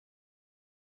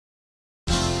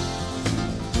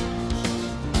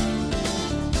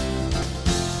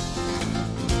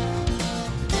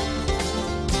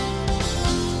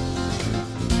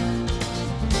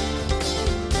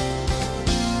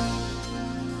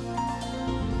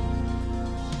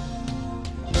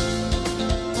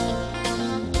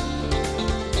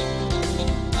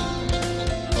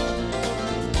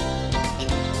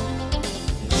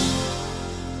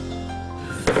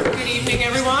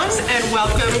and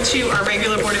welcome to our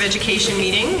regular Board of Education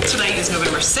meeting. Tonight is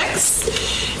November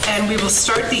 6th, and we will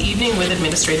start the evening with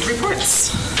administrative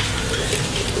reports.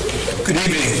 Good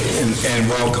evening and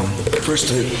welcome.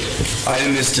 First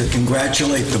item is to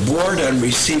congratulate the board on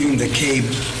receiving the CABE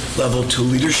Level 2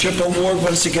 Leadership Award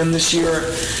once again this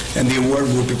year, and the award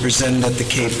will be presented at the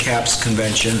CABE CAPS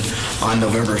Convention on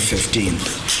November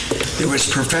 15th. There was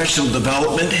professional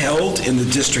development held in the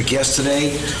district yesterday,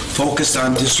 focused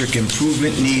on district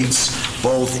improvement needs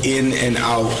both in and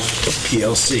out of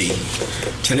PLC.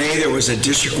 Today there was a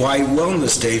district-wide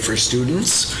wellness day for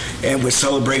students and with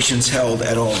celebrations held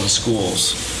at all the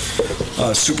schools.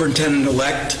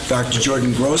 Superintendent-elect Dr.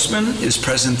 Jordan Grossman is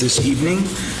present this evening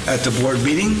at the board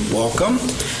meeting. Welcome.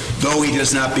 Though he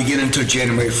does not begin until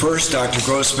January 1st, Dr.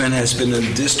 Grossman has been in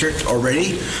the district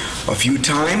already a few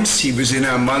times. He was in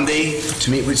on Monday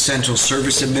to meet with Central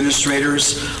Service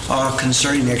Administrators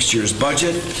concerning next year's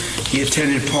budget. He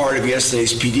attended part of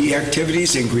yesterday's PD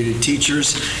activities and greeted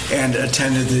teachers and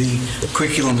attended the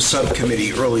curriculum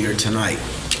subcommittee earlier tonight.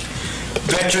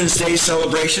 Veterans Day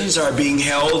celebrations are being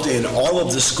held in all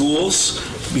of the schools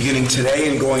beginning today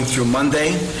and going through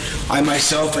Monday. I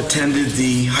myself attended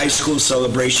the high school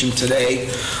celebration today,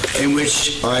 in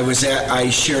which I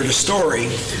shared a story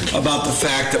about the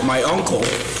fact that my uncle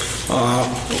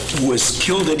was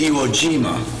killed at Iwo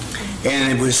Jima,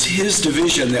 and it was his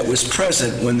division that was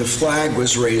present when the flag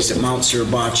was raised at Mount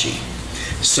Suribachi.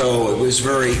 So it was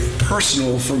very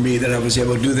personal for me that I was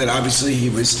able to do that. Obviously,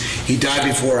 he died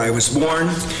before I was born,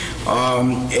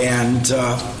 and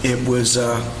it was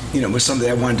it was something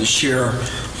I wanted to share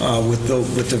with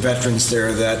the veterans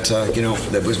there. That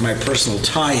that was my personal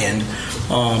tie-in,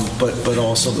 but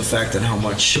also the fact that how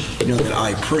much that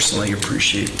I personally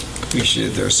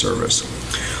appreciated their service.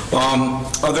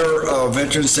 Other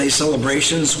Veterans Day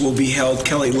celebrations will be held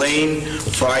Kelly Lane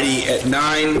Friday at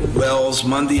 9, Wells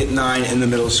Monday at 9, and the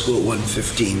middle school at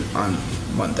 1:15 on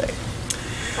Monday.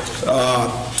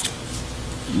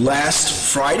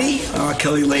 Last Friday,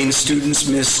 Kelly Lane students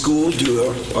missed school due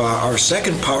to our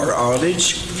second power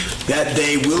outage. That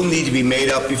day will need to be made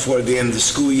up before the end of the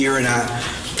school year, and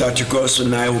Dr. Grossman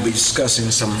and I will be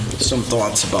discussing some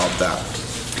thoughts about that.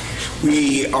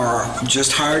 We are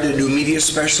just hired a new media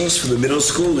specialist for the middle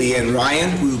school, Leanne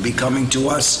Ryan, who will be coming to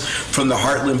us from the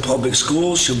Heartland Public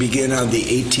Schools. She'll begin on the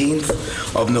 18th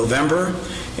of November,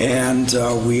 and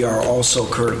we are also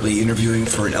currently interviewing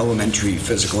for an elementary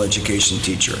physical education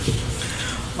teacher.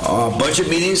 Budget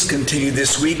meetings continue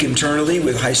this week internally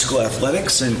with high school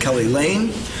athletics and Kelly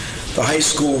Lane. The high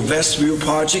school vestibule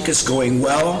project is going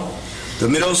well. The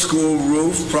middle school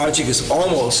roof project is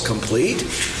almost complete.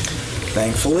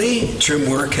 Thankfully, trim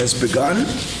work has begun.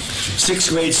 6th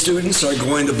grade students are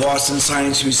going to Boston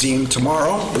Science Museum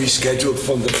tomorrow, rescheduled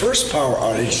from the first power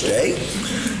outage day.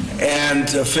 And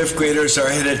 5th graders are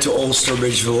headed to Old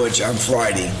Sturbridge Village on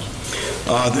Friday.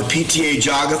 The PTA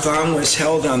Jogathon was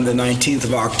held on the 19th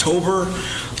of October.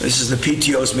 This is the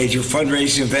PTO's major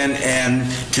fundraising event, and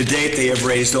to date they have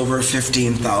raised over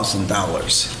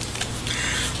 $15,000.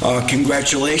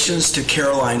 Congratulations to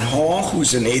Caroline Hall,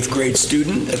 who's an 8th grade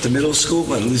student at the middle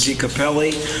school, and Lizzie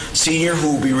Capelli, senior,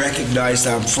 who will be recognized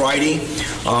on Friday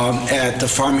at the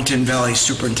Farmington Valley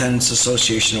Superintendents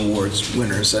Association Awards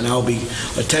winners. And I'll be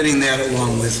attending that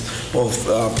along with both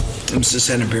Mrs.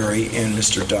 Henneberry and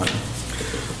Mr. Dunn.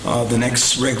 The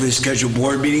next regularly scheduled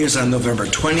board meeting is on November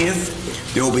 20th.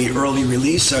 There will be early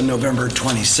release on November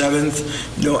 27th,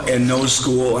 and no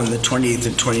school on the 28th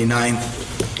and 29th.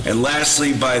 And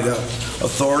lastly, by the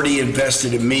authority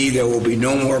invested in me, there will be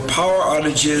no more power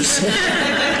outages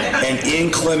and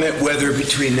inclement weather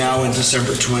between now and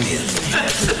December 20th.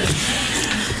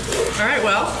 All right,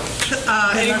 well.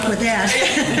 Good luck with that.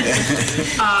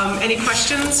 Any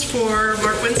questions for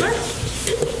Mark Winsler?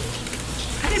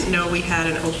 I didn't know we had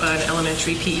an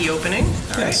elementary PE opening.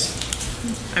 Yes.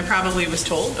 I probably was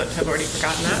told, but I've already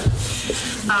forgotten that.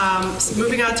 So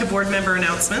moving on to board member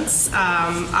announcements.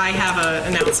 I have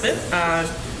an announcement,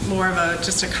 more of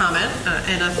just a comment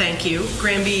and a thank you.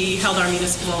 Granby held our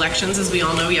municipal elections, as we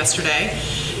all know, yesterday,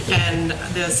 and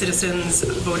the citizens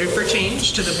voted for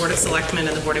change to the Board of Selectmen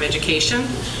and the Board of Education.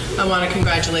 I want to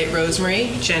congratulate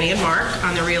Rosemary, Jenny, and Mark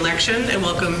on their re-election, and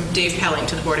welcome Dave Pelling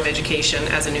to the Board of Education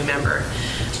as a new member.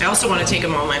 I also want to take a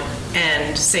moment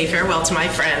and say farewell to my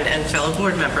friend and fellow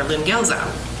board member, Lynn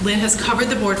Gelzow. Lynn has covered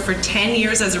the board for 10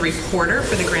 years as a reporter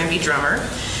for the Granby Drummer,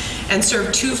 and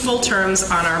served 2 full terms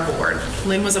on our board.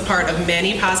 Lynn was a part of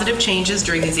many positive changes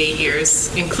during these 8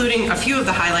 years, including a few of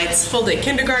the highlights: full-day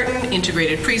kindergarten,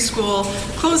 integrated preschool,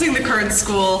 closing the current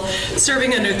school,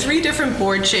 serving under 3 different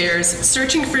board chairs,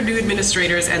 searching for new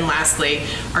administrators, and lastly,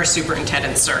 our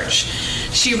superintendent search.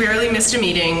 She rarely missed a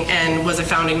meeting and was a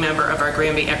founding member of our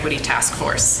Granby Equity Task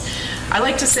Force. I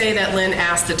like to say that Lynn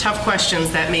asked the tough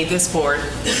questions that made this board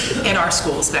and our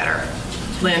schools better.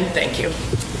 Lynn, thank you.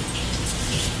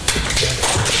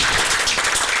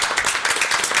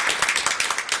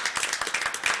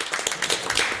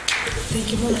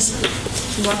 Thank you, Melissa.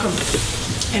 You're welcome.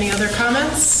 Any other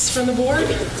comments from the board?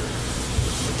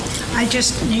 I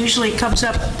just, usually comes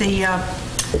up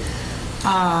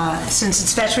since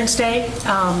it's Veterans Day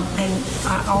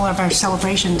and all of our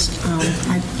celebrations,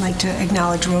 I'd like to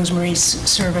acknowledge Rosemary's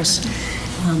service,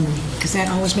 because that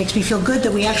always makes me feel good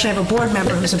that we actually have a board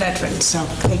member who's a veteran. So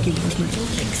thank you, Rosemary.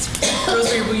 Thanks.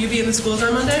 Rosemary, will you be in the schools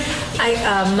on Monday?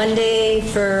 Monday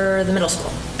for the middle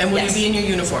school. And will Yes. you be in your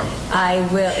uniform? I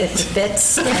will, if it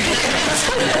fits.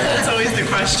 That's always the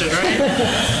question, right?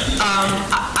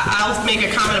 I'll make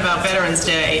a comment about Veterans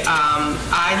Day.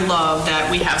 I love that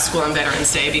we have school on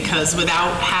Veterans Day, because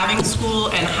without having school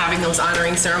and having those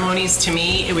honoring ceremonies, to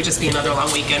me, it would just be another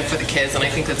long weekend for the kids, and I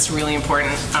think that's really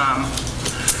important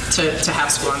to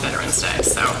have school on Veterans Day.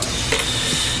 So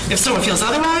if someone feels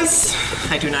otherwise,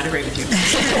 I do not agree with you.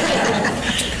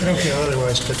 I don't feel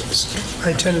otherwise, but I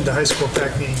attended the high school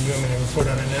PAC meeting. You want me to report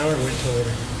on it now or wait till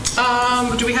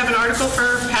later? Do we have an article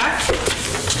for PAC?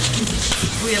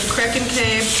 We have Creek and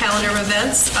Cave calendar of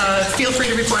events. Feel free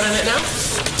to report on it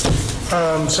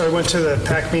now. So I went to the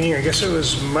PAC meeting, I guess it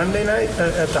was Monday night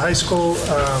at the high school.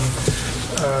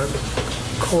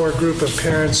 Core group of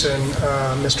parents and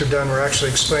Mr. Dunn were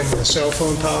actually explaining the cell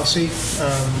phone policy.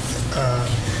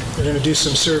 They're going to do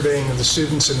some surveying of the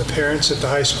students and the parents at the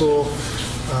high school,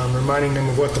 reminding them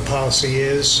of what the policy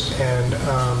is, and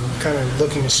kind of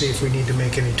looking to see if we need to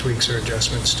make any tweaks or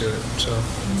adjustments to it. So.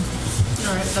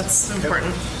 All right, that's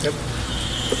important. Yep.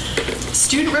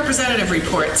 Student representative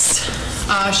reports.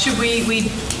 Should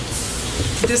we,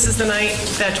 this is the night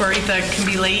that Doretha can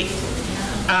be late.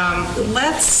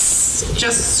 Let's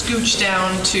just scooch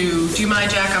down to, do you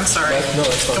mind, Jack? I'm sorry. No,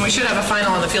 it's fine. And we should have a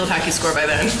final on the field hockey score by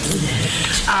then.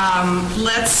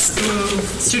 Let's move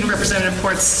student representative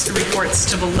reports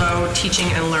to below teaching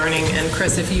and learning. And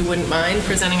Chris, if you wouldn't mind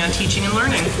presenting on teaching and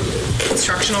learning.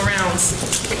 Instructional rounds.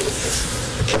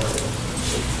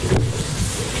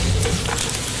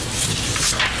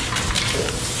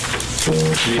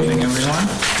 Good evening, everyone.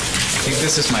 I think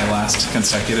this is my last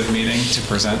consecutive meeting to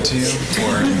present to you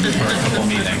for a couple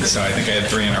meetings, so I think I had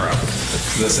 3 in a row.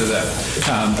 So this is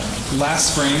it.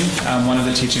 Last spring, one of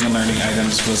the teaching and learning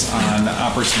items was on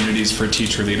opportunities for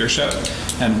teacher leadership,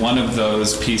 and one of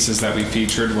those pieces that we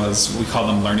featured was, we call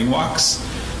them learning walks.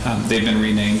 They've been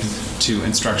renamed to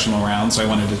instructional rounds, so I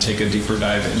wanted to take a deeper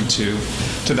dive into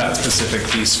that specific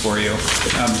piece for you.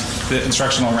 The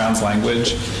instructional rounds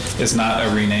language is not a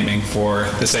renaming for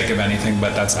the sake of anything,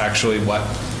 but that's actually what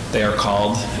they are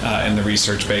called in the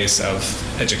research base of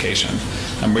education.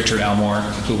 Richard Elmore,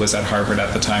 who was at Harvard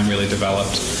at the time, really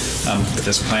developed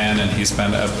this plan, and he's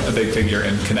been a big figure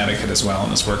in Connecticut as well, and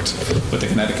has worked with the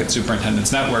Connecticut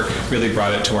Superintendent's Network, really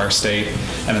brought it to our state,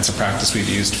 and it's a practice we've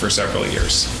used for several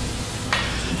years.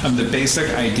 The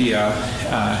basic idea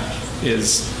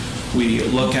is we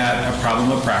look at a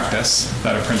problem of practice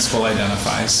that a principal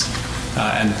identifies,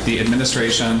 and the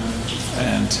administration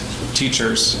and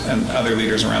teachers and other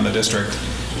leaders around the district,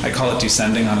 I call it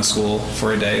descending on a school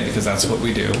for a day, because that's what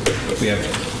we do. We have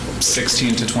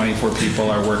 16 to 24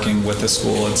 people are working with the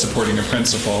school and supporting a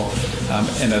principal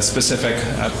in a specific,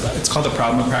 it's called a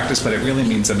problem of practice, but it really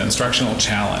means an instructional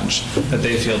challenge that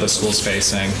they feel the school's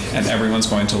facing, and everyone's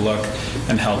going to look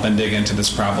and help and dig into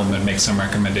this problem and make some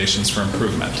recommendations for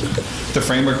improvement. The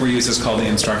framework we use is called the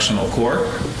instructional core,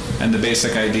 and the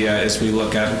basic idea is we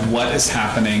look at what is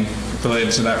happening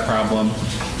related to that problem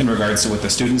in regards to what the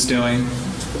student's doing,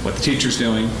 what the teacher's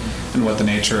doing, and what the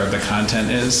nature of the content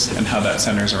is, and how that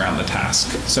centers around the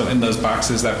task. So in those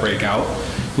boxes that break out,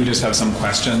 we just have some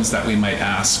questions that we might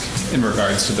ask in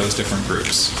regards to those different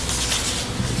groups.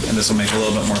 And this will make a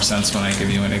little bit more sense when I give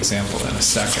you an example in a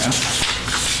second.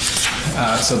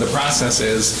 So the process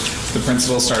is the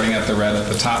principal, starting at the red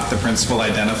at the top, the principal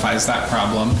identifies that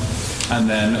problem, and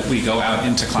then we go out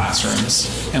into classrooms,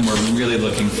 and we're really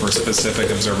looking for specific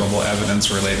observable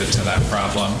evidence related to that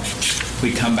problem.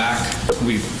 We come back,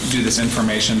 we do this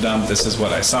information dump, this is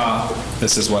what I saw,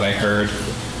 this is what I heard,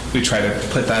 We try to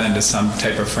put that into some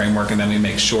type of framework, and then we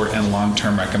make short and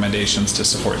long-term recommendations to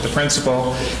support the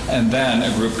principal. And then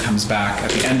a group comes back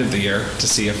at the end of the year to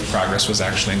see if progress was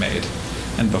actually made.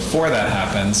 And before that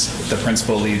happens, the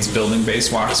principal leads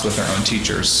building-based walks with their own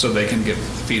teachers so they can give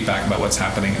feedback about what's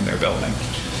happening in their building.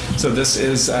 So this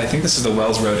is, I think this is the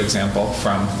Wells Road example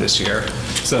from this year.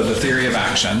 So the theory of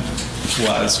action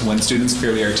was when students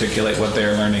clearly articulate what they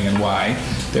are learning and why,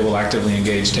 they will actively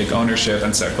engage, take ownership,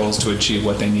 and set goals to achieve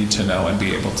what they need to know and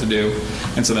be able to do.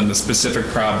 And so then the specific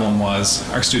problem was,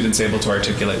 are students able to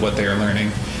articulate what they are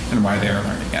learning and why they are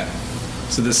learning it?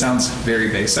 So this sounds very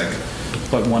basic,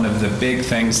 but one of the big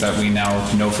things that we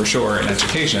now know for sure in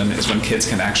education is when kids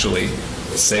can actually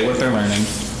say what they're learning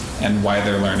and why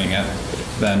they're learning it,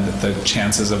 then the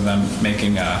chances of them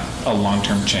making a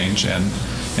long-term change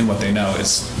in what they know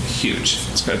is huge.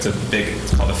 It's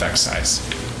called effect size.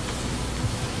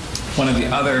 One of the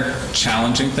other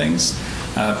challenging things,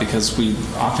 because we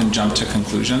often jump to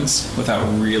conclusions without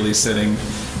really sitting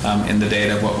in the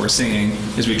data of what we're seeing,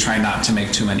 is we try not to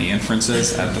make too many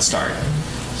inferences at the start.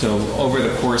 So over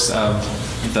the course of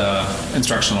the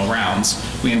instructional rounds,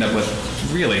 we end up with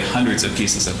really hundreds of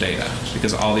pieces of data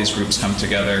because all these groups come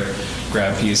together,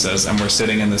 grab pieces, and we're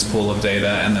sitting in this pool of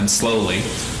data, and then slowly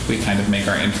we kind of make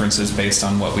our inferences based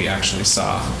on what we actually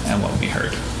saw and what we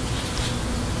heard.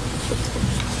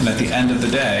 And at the end of the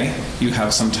day, you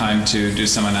have some time to do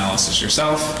some analysis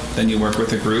yourself, then you work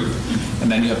with a group,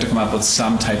 and then you have to come up with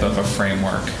some type of a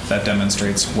framework that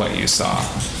demonstrates what you saw.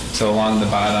 So along the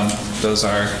bottom, those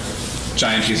are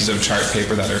giant pieces of chart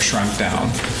paper that are shrunk down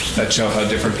that show how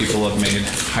different people have made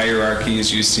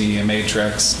hierarchies. You see a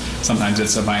matrix, sometimes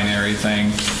it's a binary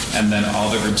thing, and then all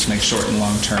the groups make short and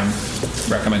long-term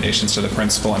recommendations to the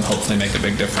principal and hopefully make a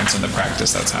big difference in the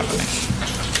practice that's happening.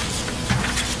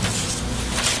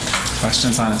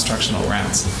 Questions on instructional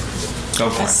rounds? Go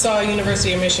for I it. saw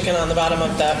University of Michigan on the bottom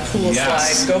of that pool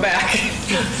Yes. slide. Go back.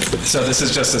 So this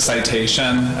is just a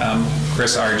citation.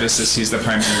 Chris Argis, he's the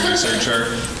primary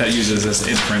researcher that uses this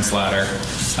inference ladder.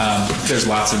 There's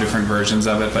lots of different versions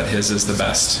of it, but his is the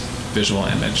best visual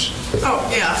image. Oh,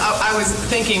 yeah. I was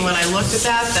thinking when I looked at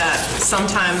that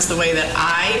sometimes the way that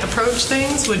I approach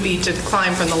things would be to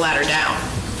climb from the ladder down.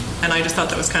 And I just thought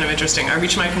that was kind of interesting. I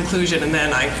reach my conclusion and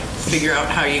then I figure out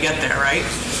how you get there, right?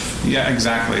 Yeah,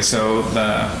 exactly. So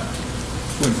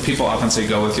when people often say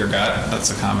go with your gut,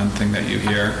 that's a common thing that you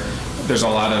hear. There's a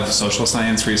lot of social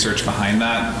science research behind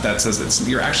that says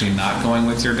you're actually not going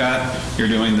with your gut. You're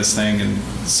doing this thing in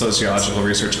sociological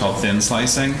research called thin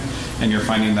slicing, and you're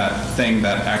finding that thing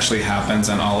that actually happens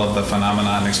and all of the phenomena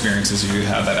and experiences you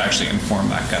have that actually inform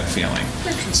that gut feeling.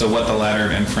 So what the ladder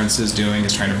of inference is doing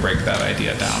is trying to break that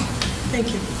idea down.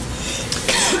 Thank you.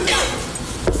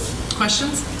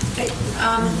 Questions?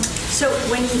 So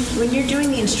when you're doing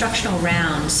the instructional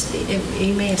rounds,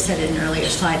 you may have said it in earlier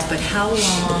slides, but how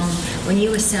long, when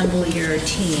you assemble your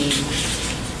team,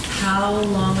 how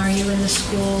long are you in the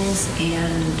schools,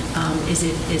 and is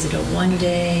it a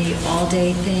one-day,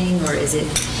 all-day thing, or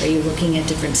are you looking at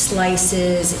different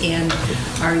slices, and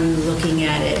are you looking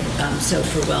at it, so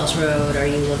for Wells Road, are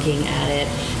you looking at it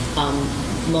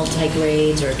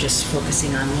multi-grades or just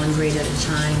focusing on one grade at a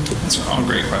time? Those are all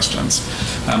great questions.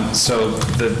 So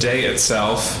the day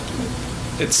itself,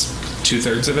 it's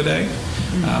 2/3 of a day,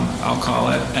 I'll call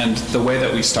it. And the way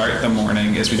that we start the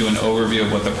morning is we do an overview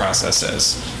of what the process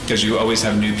is, because you always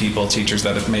have new people, teachers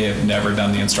that may have never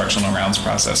done the instructional rounds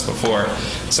process before.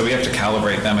 So we have to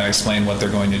calibrate them and explain what they're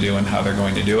going to do and how they're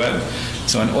going to do it.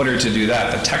 So in order to do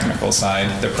that, the technical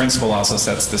side, the principal also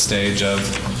sets the stage of,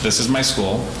 this is my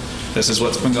school, this is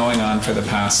what's been going on for the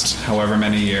past however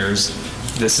many years,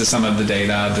 this is some of the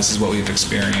data, this is what we've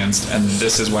experienced, and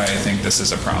this is why I think this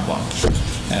is a problem.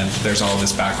 And there's all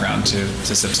this background to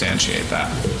substantiate that.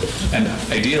 And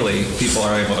ideally, people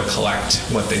are able to collect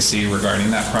what they see regarding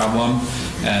that problem,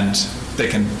 and they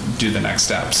can do the next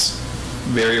steps.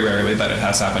 Very rarely, but it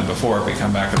has happened before, we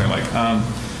come back and they're like,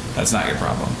 that's not your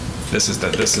problem. This is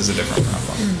a different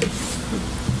problem.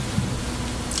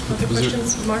 Other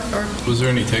questions, Mark? Or Was there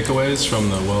any takeaways from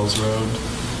the Wells Road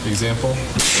example?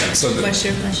 Yeah, so bless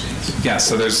you. Yeah,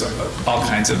 so there's all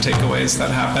kinds of takeaways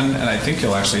that happen, and I think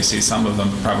you'll actually see some of them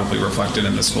probably reflected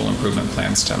in the school improvement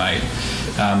plans tonight.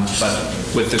 But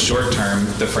with the short term,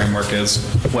 the framework is,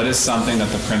 what is something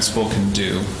that the principal can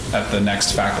do at the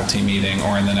next faculty meeting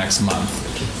or in the next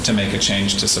month to make a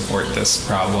change to support this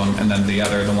problem? And then the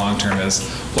long term is,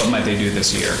 what might they do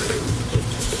this year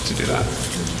to do that?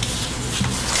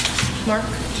 Mark,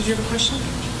 did you have a question?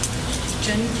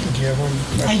 Jenny? Do you have one?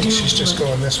 I think do. she's just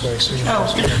going this way, so you Oh,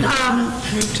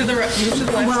 Move to the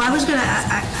left. well, I was going to,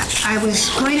 I was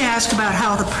going to ask about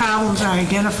how the problems are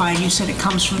identified. You said it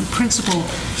comes from the principal.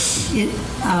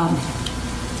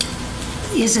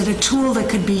 Is it a tool that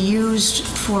could be used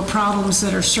for problems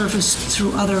that are surfaced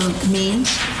through other means?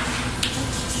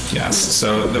 Yes,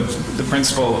 so the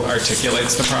principal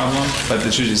articulates the problem, but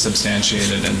it's usually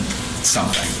substantiated in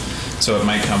something. So it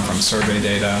might come from survey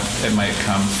data, it might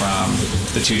come from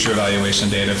the teacher evaluation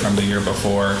data from the year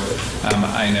before.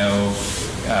 I know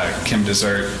Kim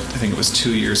Desert, I think it was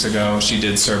 2 years ago, she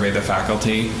did survey the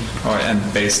faculty,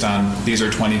 and based on, these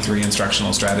are 23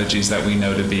 instructional strategies that we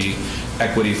know to be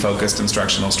equity-focused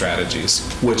instructional strategies.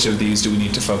 Which of these do we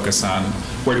need to focus on?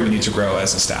 Where do we need to grow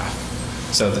as a staff?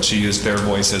 So that she used their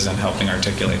voices in helping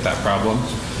articulate that problem.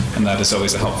 And that is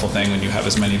always a helpful thing when you have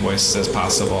as many voices as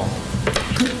possible.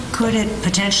 Could it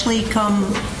potentially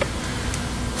come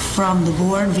from the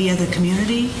board via the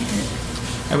community?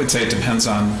 I would say it depends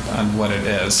on what it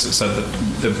is. So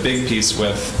the big piece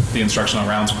with the instructional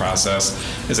rounds process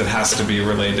is it has to be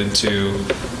related to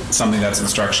something that's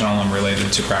instructional and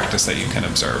related to practice that you can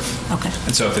observe. Okay.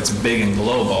 And so if it's big and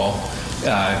global,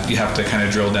 you have to kind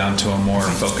of drill down to a more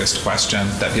focused question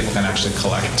that people can actually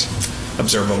collect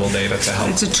observable data to help.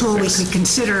 It's a tool we could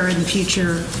consider in the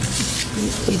future.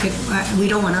 I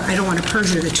don't want to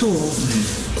perjure the tool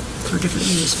for different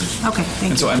use. But okay, thank you.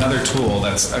 And so another tool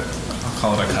that's, I'll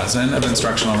call it a cousin of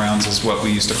instructional rounds, is what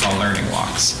we used to call learning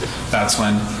walks. That's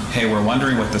when, hey, we're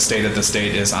wondering what the state of the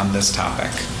state is on this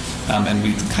topic. And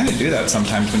we kind of do that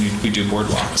sometimes when we do board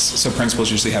walks. So principals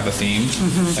usually have a theme.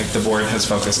 Like the board has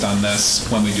focused on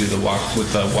this. When we do the walk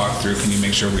with the walkthrough, can you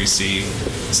make sure we see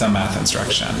some math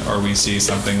instruction or we see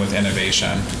something with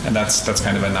innovation? And that's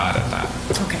kind of a nod at that.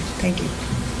 Okay, thank you.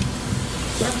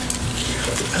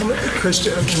 Chris,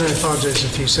 and I apologize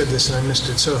if you said this and I missed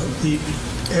it. So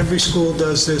every school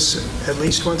does this at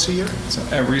least once a year? So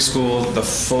every school, the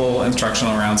full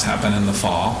instructional rounds happen in the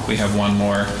fall. We have one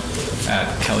more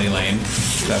at Kelly Lane.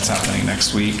 That's happening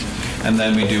next week. And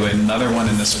then we do another one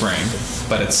in the spring,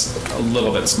 but it's a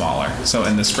little bit smaller. So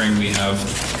in the spring, we have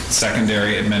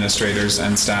secondary administrators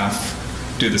and staff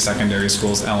do the secondary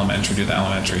schools, elementary do the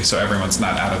elementary. So everyone's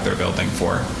not out of their building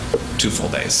for 2 full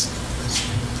days.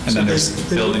 And then there's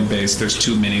building-based, there's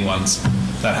 2 mini ones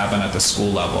that happen at the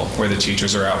school level where the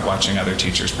teachers are out watching other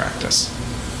teachers practice.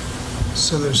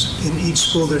 So in each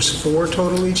school, there's 4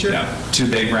 total each year? Yeah,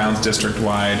 2 big rounds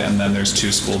district-wide, and then there's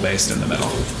 2 school-based in the middle.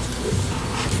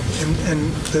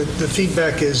 And the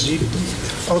feedback is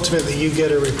ultimately you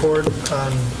get a report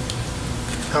on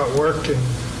how it worked and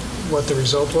what the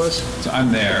result was? So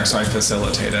I'm there, so I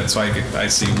facilitate it. So I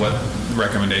see what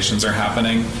recommendations are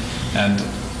happening. And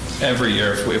every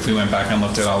year, if we went back and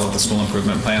looked at all of the school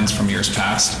improvement plans from years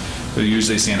past, we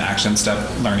usually see an action step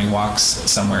learning walks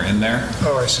somewhere in there.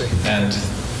 Oh, I see. And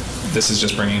this is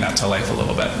just bringing that to life a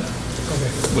little bit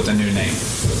with a new name.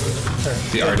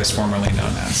 Right. The artist formerly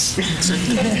known as.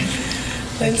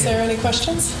 Is there any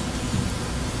questions?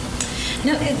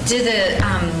 No, do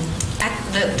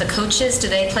the coaches, do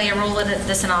they play a role in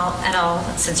this at all,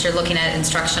 since you're looking at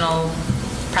instructional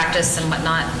practice and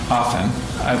whatnot? Often.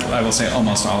 I will say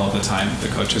almost all of the time the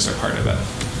coaches are part of it,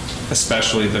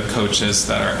 especially the coaches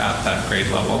that are at that grade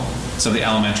level. So the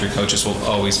elementary coaches will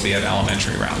always be at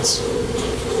elementary rounds.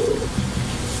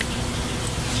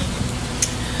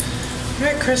 All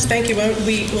right, Chris, thank you.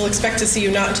 We will expect to see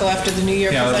you not until after the new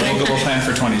year. Yeah, we'll plan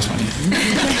for 2020.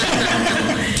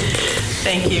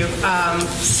 Thank you.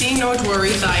 Seeing no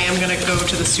worries, I am going to go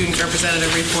to the student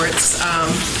representative reports.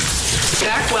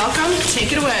 Jack, welcome.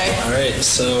 Take it away. All right,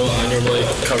 so I normally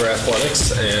cover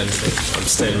athletics, and I'm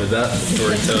staying with that in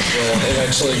order to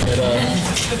eventually get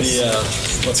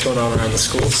what's going on around the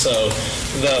school. So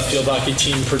the field hockey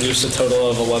team produced a total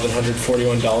of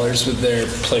 $1,141 with their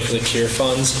Play for the Cure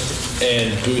funds,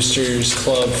 and Boosters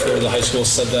Club for the high school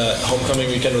said that homecoming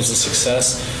weekend was a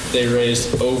success. They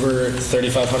raised over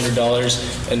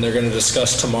 $3,500, and they're going to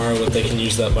discuss tomorrow what they can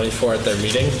use that money for at their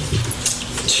meeting.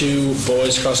 2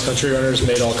 boys cross-country runners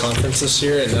made all conference this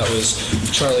year, and that was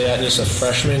Charlie Atness, a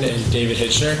freshman, and David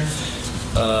Hitchner.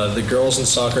 The girls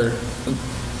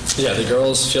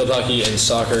field hockey and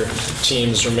soccer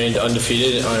teams remained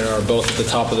undefeated and are both at the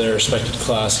top of their respective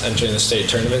class entering the state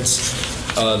tournaments.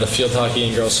 The field hockey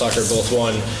and girls soccer both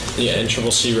won the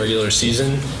NCCC regular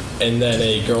season, and then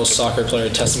a girls soccer player,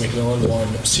 Tessa McMillan, won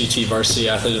CT Varsity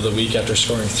Athlete of the Week after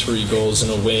scoring 3 goals in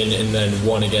a win, and then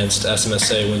won against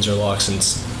SMSA Windsor Locks and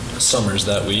Summers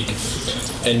that week.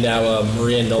 And now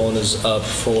Maria Nolan is up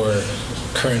for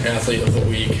current Athlete of the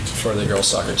Week for the girls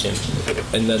soccer team.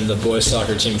 And then the boys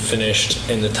soccer team finished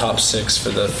in the top 6 for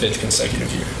the 5th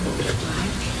consecutive year.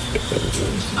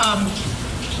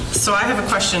 So I have a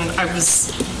question. I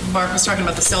was Mark was talking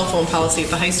about the cell phone policy at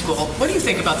the high school. What do you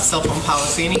think about the cell phone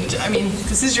policy? I mean,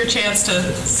 this is your chance to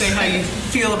say how you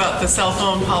feel about the cell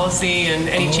phone policy and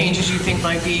any changes you think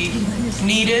might be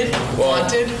needed,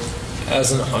 wanted.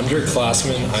 As an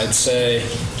underclassman, I'd say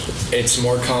it's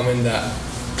more common that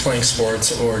playing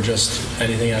sports or just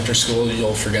anything after school,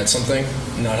 you'll forget something,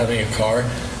 not having a car,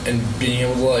 and being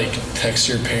able to like text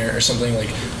your parent or something like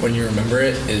when you remember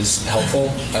it is helpful.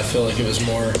 I feel like it was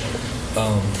more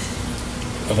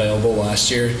available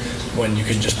last year when you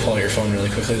could just pull out your phone really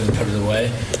quickly and put it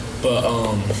away. But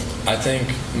I think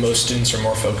most students are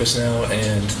more focused now,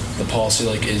 and the policy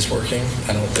like is working.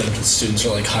 I don't think that students are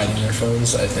like hiding their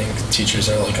phones. I think teachers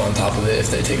are like on top of it if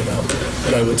they take them out.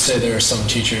 But I would say there are some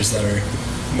teachers that are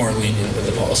more lenient with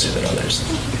the policy than others.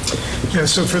 Yeah,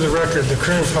 so for the record, the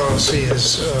current policy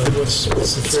is, what's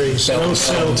the phrase? No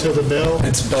cell till the bell?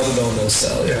 It's bell to bell, no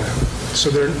cell. Yeah, so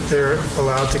they're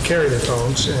allowed to carry their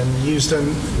phones and use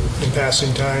them in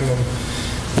passing time and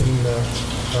in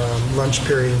lunch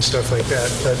period and stuff like that,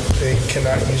 but they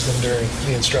cannot use them during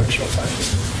the instructional time.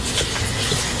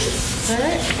 All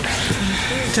right.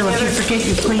 So if you forget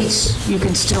your plates, you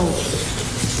can still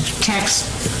text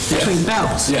between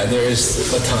bells. Yeah, there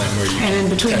is a time where you And in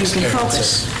between you text can parents.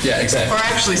 focus. Yeah, exactly. Or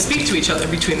actually speak to each other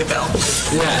between the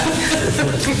bells. Yeah.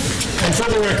 And for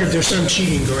the record, there's some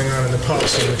cheating going on in the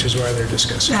policy, which is why they're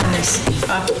discussing it. Nice.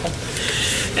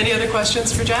 Any other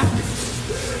questions for Jack?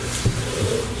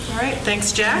 All right,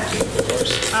 thanks, Jack.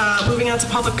 Moving on to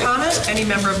public comment. Any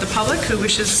member of the public who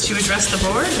wishes to address the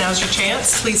board, now's your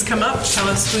chance. Please come up, tell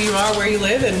us who you are, where you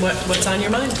live, and what's on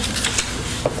your mind.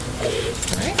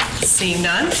 All right, seeing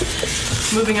none.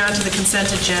 Moving on to the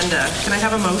consent agenda. Can I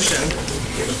have a motion?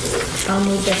 I'll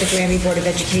move that the Granby Board of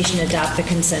Education adopt the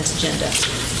consent agenda.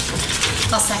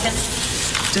 I'll second.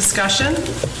 Discussion?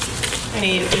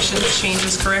 Any additions,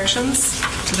 changes, corrections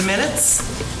to the minutes?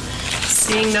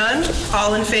 Seeing none,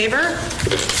 all in favor?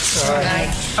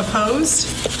 Aye. Opposed?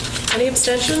 Any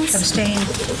abstentions? Abstain.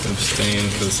 Abstain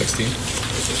for the 16th.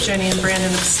 Jenny and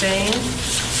Brandon abstain.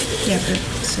 Yeah, for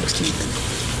 16th.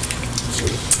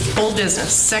 Old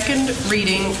business, second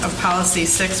reading of policy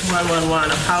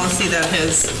 6111, a policy that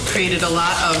has created a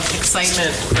lot of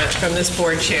excitement from this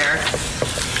board chair.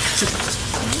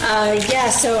 Yeah,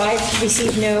 so I've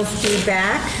received no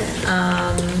feedback.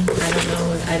 I don't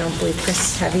know, I don't believe,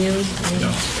 Chris, have you?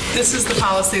 No. This is the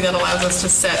policy that allows us to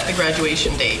set the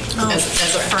graduation date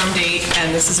as a firm date,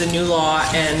 and this is a new law,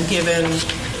 and given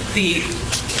the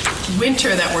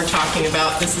winter that we're talking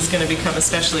about, this is going to become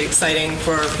especially exciting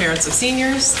for parents of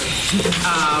seniors.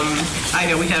 I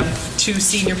know we have 2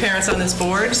 senior parents on this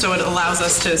board, so it allows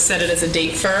us to set it as a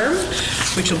date firm,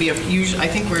 which will be I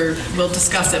think we'll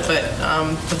discuss it, but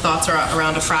the thoughts are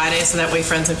around a Friday, so that way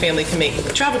friends and family can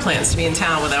make travel plans to be in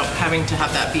town without having to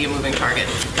have that be a moving target,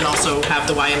 and also have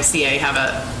the YMCA have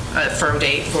a firm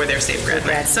date for their safe grad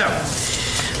night. So,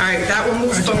 all right, that will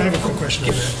move I forward. have a quick question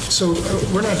on that. So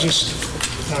we're not just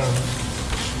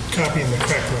copying the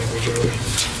correct language, are we?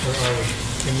 Or are we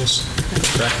in this?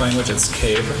 Correct language, it's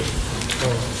CABE.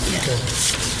 Oh, okay.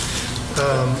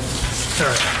 All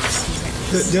right.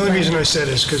 The only reason I said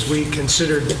is because we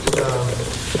considered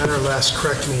at our last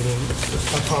correct meeting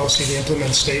a policy to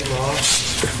implement state law,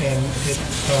 and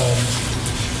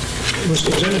it was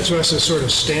presented to us as sort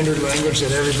of standard language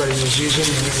that everybody was using,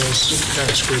 and it was kind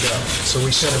of screwed up. So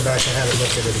we sent it back and had to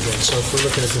look at it again. So if we're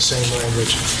looking at the same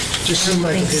language, it just seemed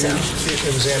like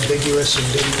it was ambiguous and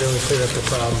didn't really clear up the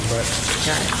problem. But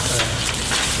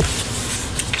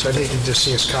so I think you just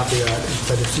see us copy that.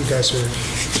 But if you guys are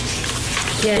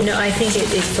Yeah, no, I think it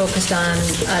focused on,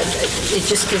 it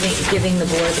just giving the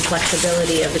board the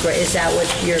flexibility of the grade. Is that what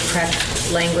your correct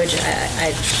language?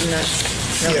 I'm not,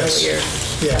 I don't know what your...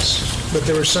 Yes, but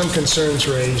there were some concerns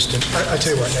raised, and I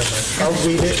tell you what, never mind. I'll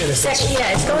read it, and if it's... Yeah,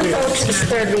 it's going forward to the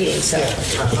third reading, so...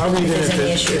 Yeah, I'll read it, if there's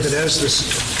any if issues. it has this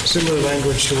similar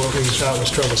language to what we thought was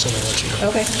troublesome, I'll let you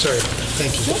know. Okay. Sorry,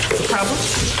 thank you. No problem.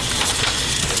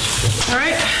 All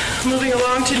right, moving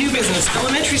along to new business,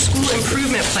 elementary school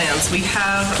improvement plans. We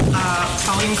have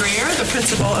Pauline Greer, the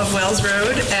principal of Wells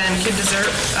Road, and Kim Dessert,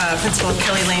 principal of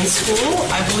Kelly Lane School.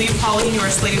 I believe, Pauline, you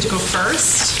are slated to go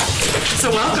first,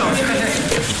 so welcome.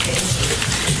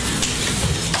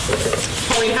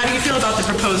 Pauline, how do you feel about the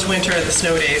proposed winter and the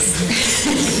snow days?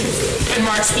 And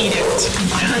Mark's edict.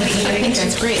 I think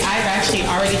that's great. I've actually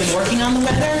already been working on the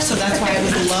weather, so that's why it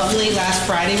was lovely last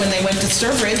Friday when they went to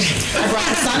Sturbridge. I brought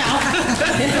the sun out.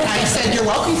 I said, "You're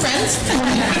welcome, friends."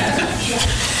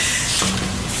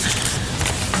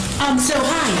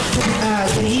 Hi,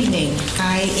 good evening.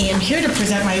 I am here to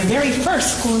present my very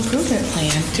first school improvement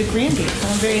plan to Granby.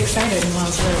 I'm very excited in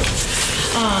Wells Road.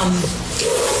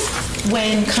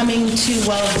 When coming to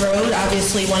Wells Road,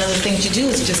 obviously one of the things you do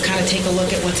is just kind of take a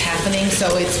look at what's happening.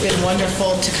 So it's been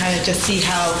wonderful to kind of just see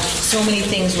how so many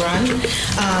things run.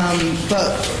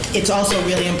 But it's also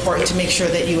really important to make sure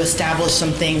that you establish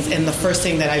some things. And the first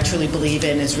thing that I truly believe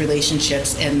in is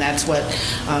relationships. And that's what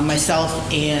myself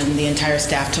and the entire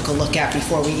staff took a look at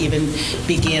before we even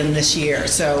began this year.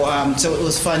 So it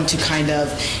was fun to kind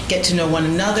of get to know one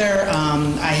another.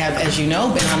 I have, as you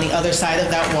know, been on the other side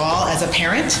of that wall as a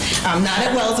parent. Not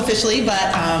at Wells officially,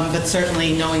 but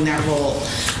certainly knowing that role.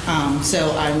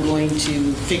 So I'm going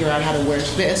to figure out how to work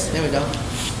this. There we go.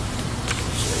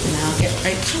 And I'll get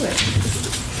right to it.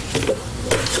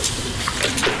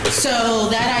 So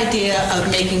that idea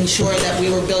of making sure that we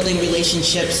were building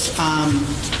relationships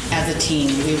as a team.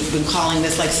 We've been calling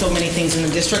this, like so many things in the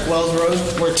district, Wells Road,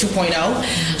 we're 2.0,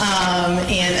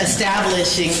 and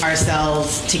establishing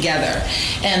ourselves together.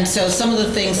 And so some of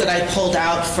the things that I pulled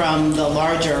out from the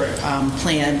larger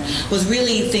plan was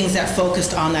really things that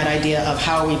focused on that idea of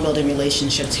how are we building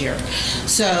relationships here.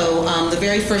 So the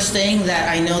very first thing that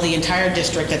I know the entire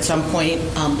district at some point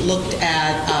looked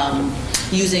at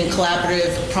using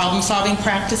collaborative problem-solving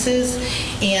practices,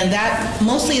 and that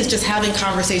mostly is just having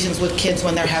conversations with kids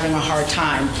when they're having a hard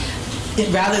time.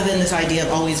 Rather than this idea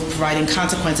of always providing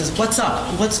consequences, what's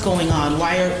up? What's going on?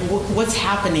 What's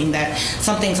happening that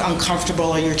something's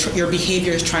uncomfortable or your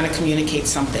behavior is trying to communicate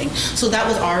something? So that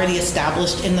was already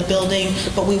established in the building,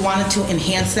 but we wanted to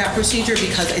enhance that procedure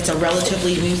because it's a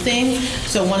relatively new thing.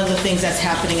 So one of the things that's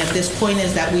happening at this point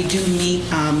is that we do meet,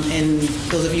 and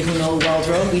those of you who know Wells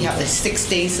Road, we have a 6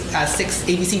 days, 6 A,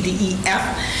 B, C, D, E,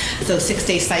 F, so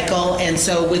 6-day cycle. And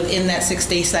so within that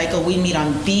 6-day cycle, we meet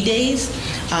on B days.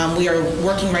 We are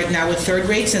working right now with third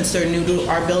grade since they're new to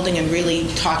our building and really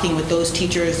talking with those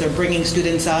teachers. They're bringing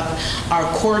students up. Our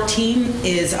core team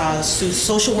is a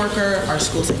social worker, our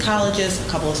school psychologist, a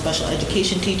couple of special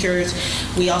education teachers.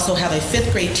 We also have a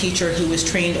 5th grade teacher who was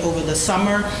trained over the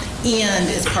summer and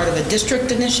is part of a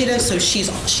district initiative, so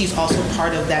she's also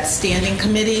part of that standing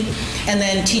committee. And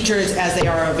then teachers as they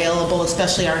are available,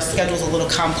 especially our schedule's a little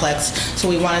complex, so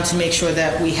we wanted to make sure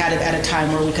that we had it at a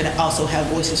time where we could also have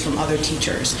voices from other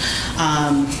teachers.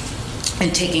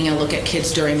 And taking a look at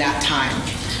kids during that time.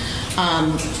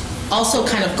 Also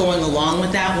kind of going along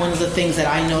with that, one of the things that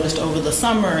I noticed over the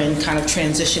summer and kind of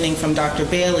transitioning from Dr.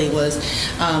 Bailey was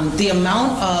the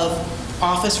amount of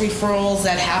office referrals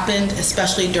that happened,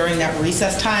 especially during that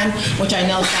recess time, which I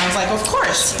know sounds like, of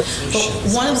course.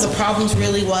 But one of the problems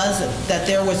really was that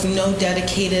there was no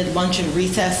dedicated lunch and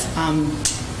recess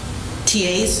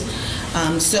TAs.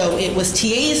 So it was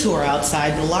TAs who were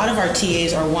outside, but a lot of our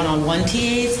TAs are one-on-one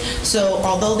TAs. So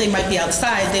although they might be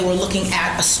outside, they were looking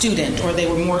at a student or they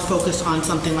were more focused on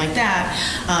something like that.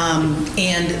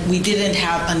 And we didn't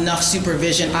have enough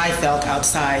supervision, I felt,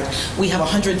 outside. We have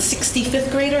 160 fifth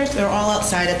graders. They're all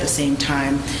outside at the same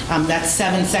time. That's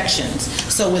 7 sections.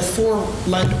 So with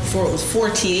four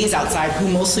TAs outside, who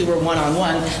mostly were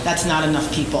one-on-one, that's not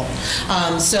enough people.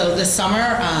 So this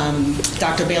summer,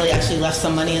 Dr. Bailey actually left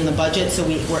some money in the budget, so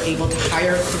we were able to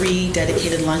hire 3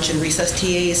 dedicated lunch and recess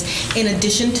TAs. In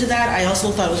addition to that, I also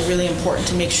thought it was really important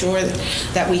to make sure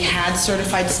that we had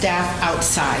certified staff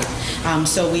outside.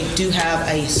 So we do have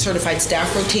a certified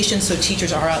staff rotation, so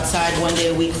teachers are outside 1 day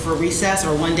a week for recess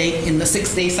or 1 day in the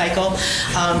 6-day cycle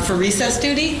for recess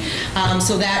duty.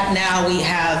 So that now we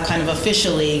have kind of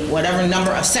officially whatever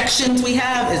number of sections we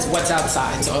have is what's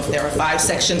outside. So if there are 5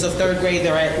 sections of 3rd grade,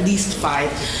 there are at least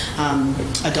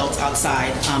 5 adults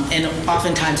outside. And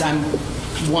oftentimes I'm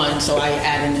 1, so I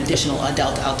add an additional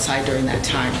adult outside during that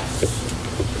time.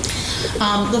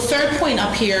 The 3rd point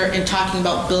up here in talking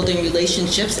about building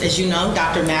relationships, as you know,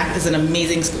 Dr. Mack is an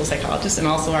amazing school psychologist and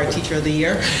also our Teacher of the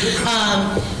Year.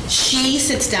 She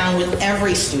sits down with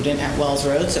every student at Wells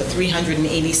Road, so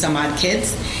 380 some odd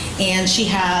kids, and she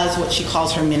has what she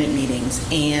calls her minute meetings,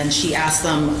 and she asks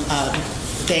them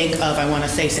bank of, I want to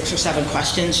say, 6 or 7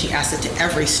 questions. She asked it to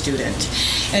every student.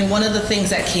 And one of the things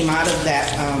that came out of that,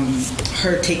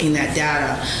 her taking that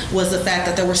data, was the fact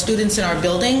that there were students in our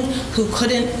building who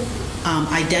couldn't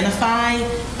identify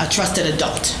a trusted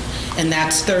adult. And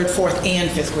that's 3rd, 4th, and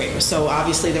 5th graders. So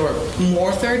obviously there were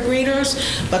more 3rd graders,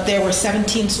 but there were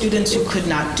 17 students who could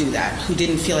not do that, who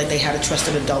didn't feel like they had a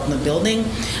trusted adult in the building.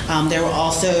 There were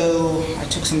also, I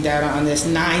took some data on this,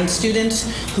 9 students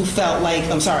who felt like,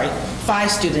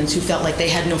 5 students who felt like they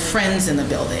had no friends in the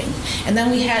building. And then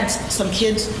we had some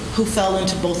kids who fell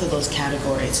into both of those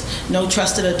categories, no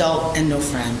trusted adult and no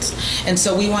friends. And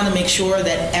so we want to make sure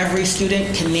that every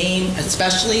student can name,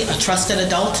 especially a trusted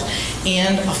adult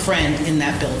and a friend in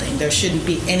that building. There shouldn't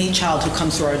be any child who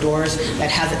comes through our doors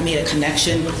that hasn't made a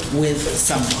connection with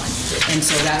someone. And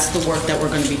so that's the work that we're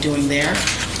going to be doing there.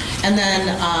 And then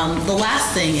the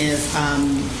last thing is,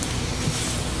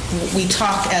 we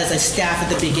talked as a staff at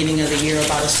the beginning of the year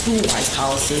about a school-wide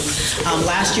policy.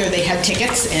 Last year they had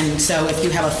tickets, and so if you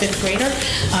have a 5th grader,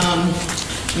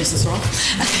 Mrs. Roll,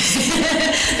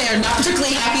 they are not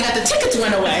particularly happy that the tickets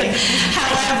went away.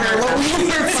 However, what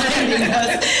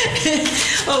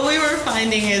we were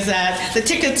finding is that the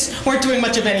tickets weren't doing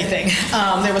much of anything.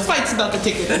 There was fights about the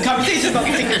tickets and conversations about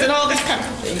the tickets and all this kind of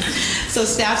thing. So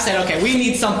staff said, okay, we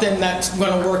need something that's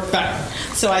going to work better.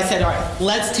 So I said, all right,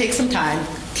 let's take some time,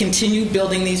 continue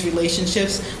building these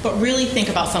relationships, but really think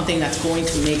about something that's going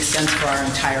to make sense for our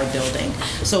entire building.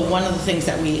 So one of the things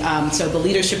that so the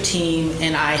leadership team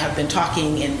and I have been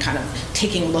talking and kind of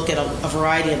taking a look at a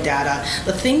variety of data.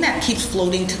 The thing that keeps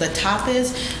floating to the top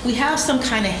is we have some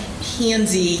kind of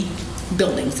handsy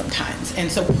building sometimes. And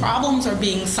so problems are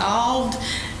being solved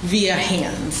via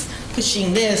hands.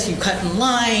 Pushing this, you cut in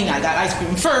line, I got ice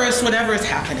cream first, whatever is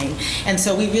happening. And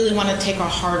so we really want to take a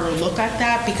harder look at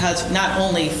that, because not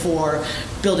only for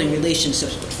building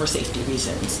relationships, but for safety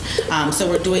reasons. So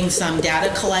we're doing some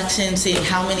data collection, seeing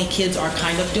how many kids are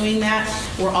kind of doing that.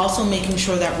 We're also making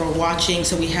sure that we're watching,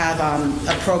 so we have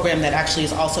a program that actually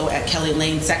is also at Kelly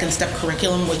Lane, Second Step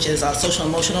Curriculum, which is a social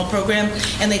emotional program,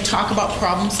 and they talk about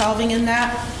problem solving in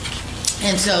that.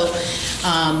 And so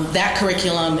that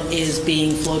curriculum is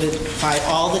being floated by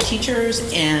all the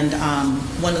teachers, and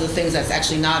one of the things that's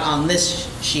actually not on this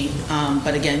sheet,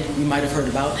 but again, you might have heard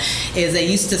about, is they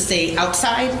used to stay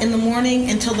outside in the morning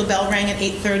until the bell rang at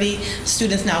 8:30.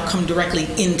 Students now come directly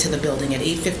into the building at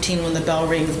 8:15 when the bell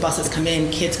rings, buses come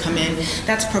in, kids come in.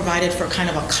 That's provided for kind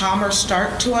of a calmer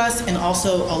start to us, and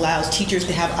also allows teachers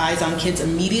to have eyes on kids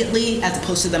immediately, as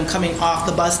opposed to them coming off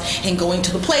the bus and going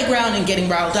to the playground and getting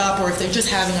riled up, or if they're just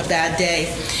having a bad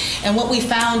day. And what we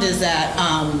found is that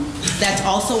that's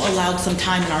also allowed some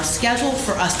time in our schedule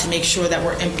for us to make sure that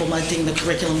we're implementing the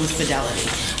curriculum with fidelity,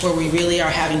 where we really are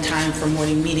having time for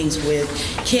morning meetings with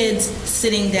kids,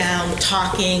 sitting down,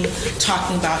 talking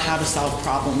about how to solve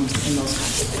problems and those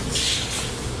kinds of things.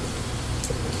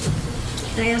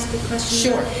 Can I ask a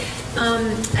question? Sure.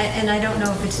 And I don't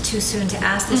know if it's too soon to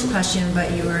ask this question, but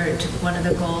one of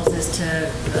the goals is to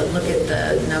look at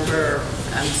the number,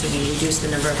 I'm assuming reduce the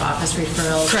number of office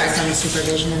referrals. Correct. Based on the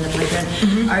supervision in the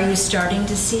playground. Are you starting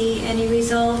to see any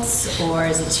results, or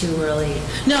is it too early?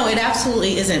 No, it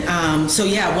absolutely isn't. So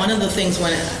yeah, one of the things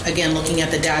when, again, looking at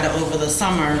the data over the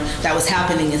summer that was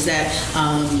happening is that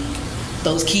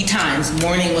those key times,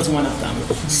 morning was one of them.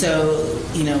 So,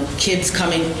 kids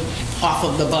coming off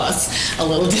of the bus, a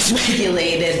little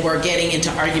dysregulated, were getting into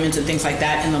arguments and things like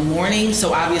that in the morning.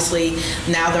 So obviously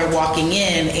now they're walking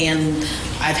in, and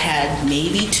I've had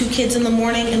maybe 2 kids in the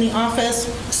morning in the office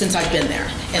since I've been there.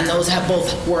 And those have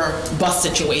both were bus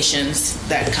situations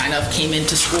that kind of came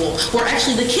into school, where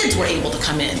actually the kids were able to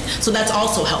come in. So that's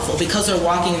also helpful, because they're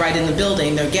walking right in the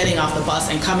building, they're getting off the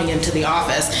bus and coming into the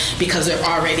office because they're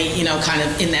already, kind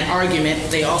of in that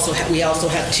argument. We also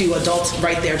have 2 adults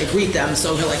right there to greet them.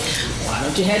 So they're like, why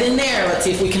don't you head in there? Let's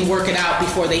see if we can work it out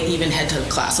before they even head to the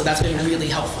class. So that's been really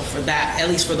helpful for that, at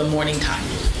least for the morning time.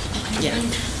 Yeah.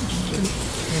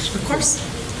 Of course.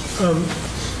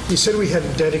 You said we had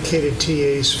dedicated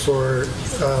TAs for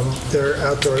their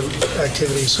outdoor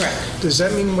activities. Correct. Does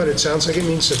that mean what it sounds like? It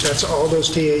means that that's all those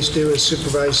TAs do is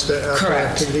supervise the outdoor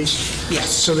Correct. activities? Yes.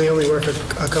 So they only work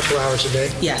a couple hours a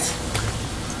day? Yes.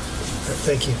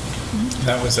 Thank you.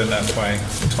 That was in that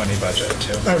 2020 budget,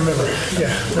 too. I remember.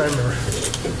 Yeah, I remember.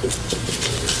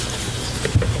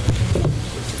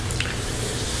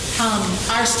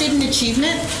 Our student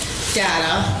achievement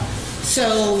data.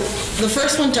 So the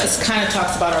first one just kind of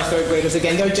talks about our 3rd graders.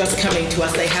 Again, they're just coming to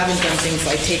us. They haven't done things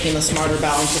like taking the Smarter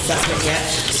Balance assessment yet.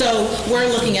 So we're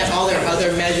looking at all their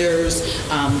other measures,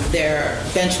 their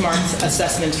benchmark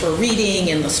assessments for reading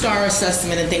and the STAR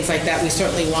assessment and things like that. We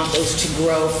certainly want those to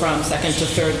grow from 2nd to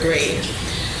 3rd grade.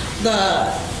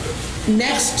 The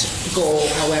next goal,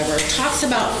 however, talks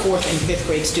about 4th and 5th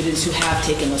grade students who have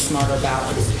taken the Smarter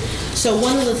Balance. So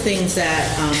one of the things that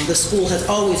the school has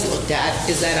always looked at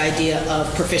is that idea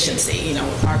of proficiency.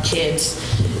 Are kids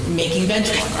making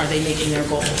benchmark? Are they making their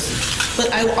goals?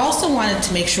 But I also wanted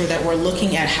to make sure that we're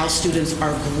looking at how students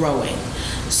are growing.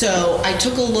 So I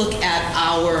took a look at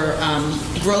our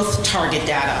growth target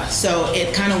data. So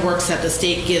it kind of works that the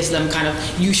state gives them kind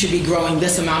of, you should be growing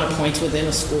this amount of points within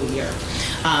a school year.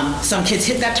 Some kids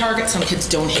hit that target, some kids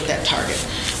don't hit that target.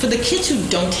 For the kids who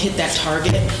don't hit that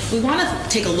target, we want to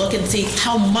take a look and see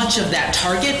how much of that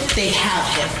target they have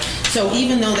hit. So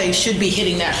even though they should be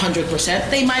hitting that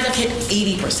 100%, they might have hit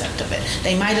 80% of it.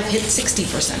 They might have hit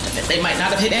 60% of it. They might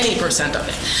not have hit any percent of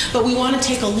it. But we want to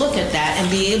take a look at that and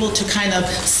be able to kind of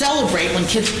celebrate when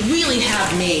kids really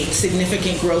have made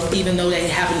significant growth, even though they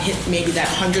haven't hit maybe that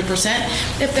 100%.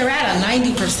 If they're at a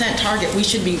 90% target, we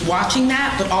should be watching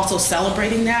that, but also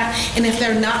celebrating that. And if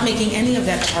they're not making any of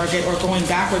that target or going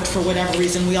backwards for whatever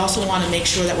reason, we also want to make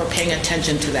sure that we're paying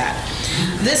attention to that.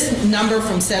 This number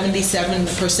from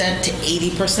 77% to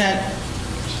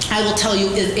 80%, I will tell you,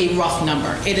 is a rough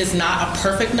number. It is not a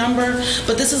perfect number,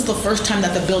 but this is the first time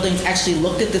that the building's actually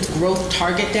looked at this growth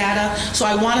target data. So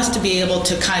I want us to be able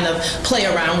to kind of play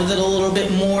around with it a little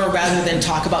bit more rather than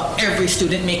talk about every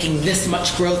student making this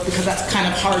much growth, because that's kind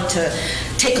of hard to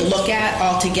take a look at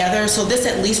altogether. So this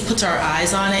at least puts our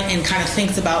eyes on it and kind of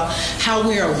thinks about how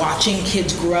we are watching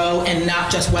kids grow and not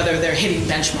just whether they're hitting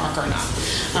benchmark or not.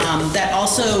 That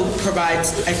also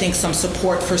provides, I think, some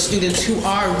support for students who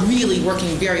are really working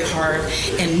very hard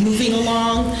and moving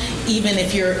along, even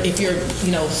if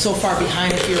you're so far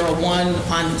behind. If you're a 1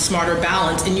 on Smarter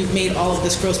Balance and you've made all of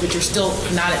this growth but you're still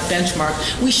not at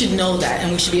benchmark, we should know that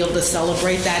and we should be able to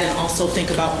celebrate that and also think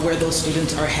about where those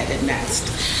students are headed next.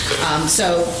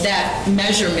 So that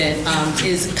measurement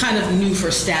is kind of new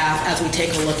for staff as we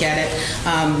take a look at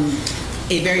it.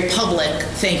 A very public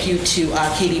thank you to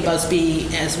Katie Busby,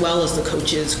 as well as the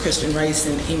coaches, Kristen Rice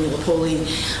and Amy Lapoli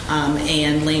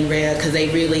and Lane Rea, because they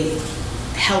really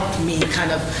helped me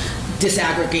kind of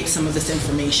disaggregate some of this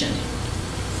information.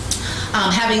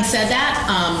 Having said that,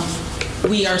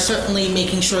 we are certainly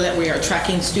making sure that we are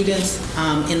tracking students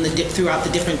throughout the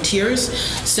different tiers.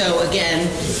 So again,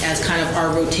 as kind of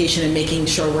our rotation and making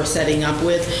sure we're setting up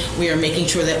with, we are making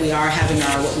sure that we are having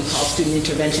our what we call student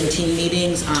intervention team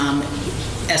meetings,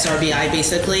 SRBI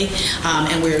basically,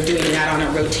 and we're doing that on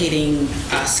a rotating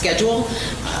schedule.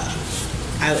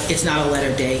 It's not a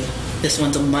letter day. This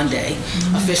one's a Monday,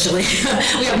 officially.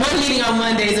 We have one meeting on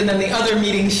Mondays, and then the other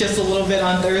meeting shifts a little bit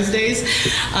on Thursdays,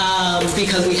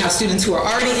 because we have students who are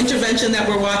already intervention that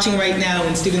we're watching right now,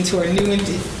 and students who are new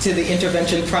to the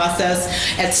intervention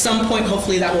process. At some point,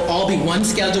 hopefully, that will all be one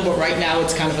schedule, but right now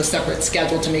it's kind of a separate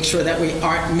schedule to make sure that we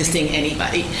aren't missing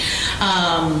anybody.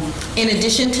 In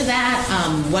addition to that,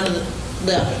 one of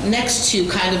the next two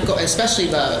kind of go, especially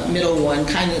the middle one,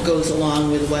 kind of goes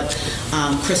along with what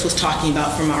Chris was talking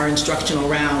about from our instructional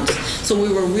rounds. So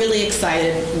we were really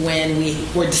excited when we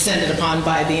were descended upon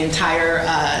by the entire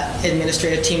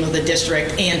administrative team of the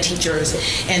district and teachers,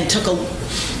 and took a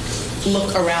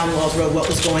look around Wells Road, what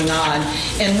was going on.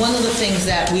 And one of the things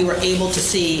that we were able to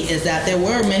see is that there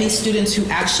were many students who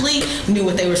actually knew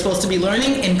what they were supposed to be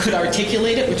learning and could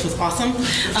articulate it, which was awesome.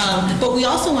 But we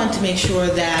also wanted to make sure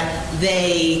that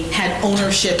they had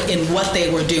ownership in what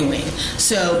they were doing.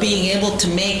 So being able to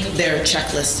make their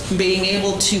checklists, being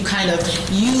able to kind of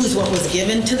use what was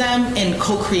given to them and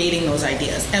co-creating those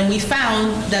ideas. And we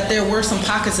found that there were some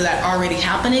pockets of that already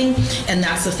happening, and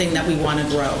that's the thing that we want to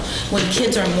grow. When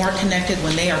kids are more connected,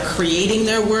 when they are creating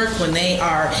their work, when they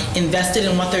are invested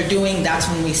in what they're doing, that's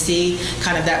when we see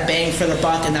kind of that bang for the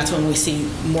buck, and that's when we see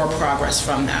more progress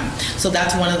from them. So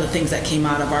that's one of the things that came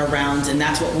out of our rounds, and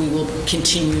that's what we will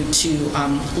continue to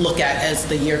look at as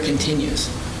the year continues.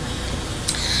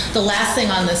 The last thing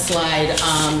on this slide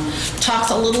talks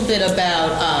a little bit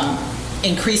about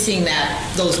increasing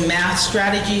those math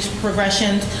strategies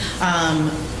progressions.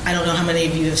 I don't know how many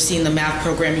of you have seen the math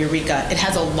program Eureka. It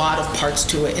has a lot of parts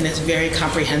to it, and it's very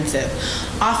comprehensive.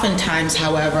 Oftentimes,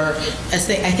 however, I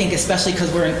think especially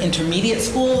because we're in intermediate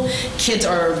school, kids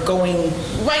are going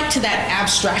right to that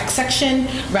abstract section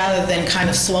rather than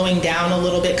kind of slowing down a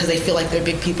little bit because they feel like they're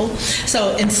big people.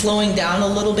 So in slowing down a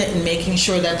little bit and making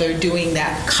sure that they're doing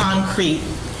that concrete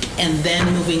and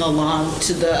then moving along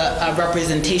to the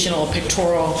representational,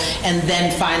 pictorial, and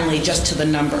then finally just to the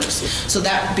numbers. So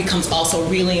that becomes also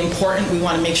really important. We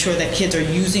want to make sure that kids are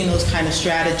using those kind of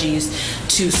strategies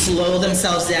to slow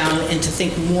themselves down and to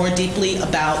think more deeply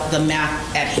about the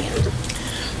math at hand.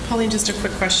 Pauline, just a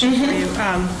quick question for you.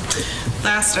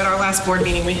 At our last board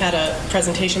meeting, we had a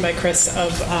presentation by Chris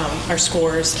of our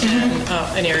scores, and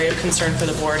an area of concern for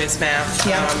the board is math.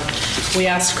 We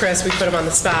asked Chris, we put him on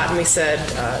the spot, and we said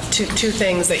two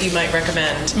things that you might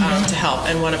recommend to help.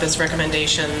 And one of his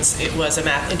recommendations, it was a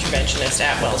math interventionist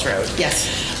at Wells Road.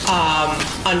 Yes.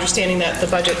 Understanding that the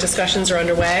budget discussions are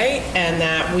underway and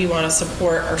that we want to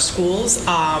support our schools.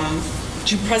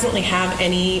 Do you presently have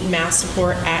any math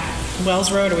support at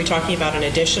Wells Road? Are we talking about an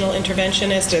additional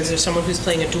interventionist? Is there someone who's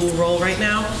playing a dual role right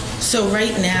now? So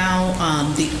right now,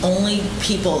 the only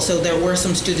people, so there were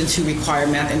some students who require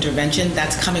math intervention.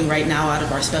 That's coming right now out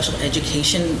of our special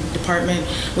education department,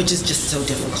 which is just so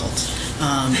difficult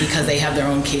because they have their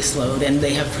own caseload and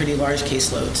they have pretty large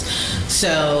caseloads.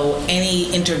 So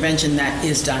any intervention that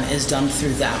is done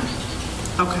through them.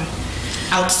 Okay.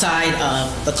 Outside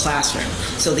of the classroom.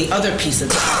 So the other piece of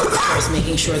that is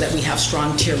making sure that we have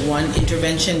strong tier 1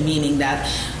 intervention, meaning that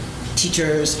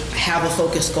teachers have a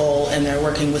focus goal and they're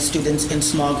working with students in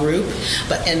small group.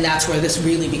 And that's where this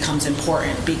really becomes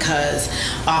important, because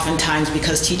oftentimes,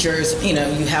 because teachers,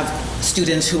 you have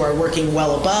students who are working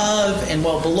well above and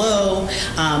well below,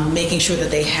 making sure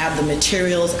that they have the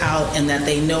materials out and that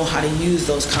they know how to use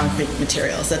those concrete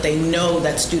materials, that they know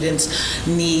that students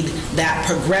need that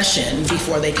progression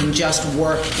before they can just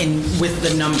work with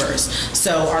the numbers.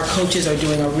 So our coaches are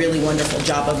doing a really wonderful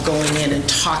job of going in and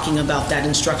talking about that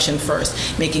instruction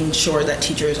first, making sure that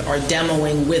teachers are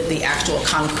demoing with the actual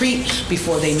concrete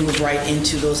before they move right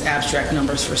into those abstract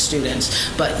numbers for students.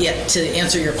 But yet, to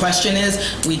answer your question is,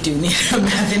 we do need a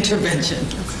math intervention.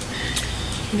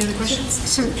 Any other questions?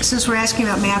 So, since we're asking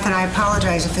about math, and I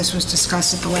apologize if this was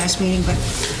discussed at the last meeting,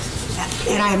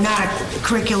 and I am not a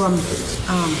curriculum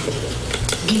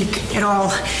geek at all,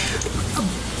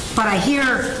 but I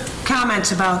hear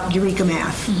comments about Eureka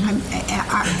Math.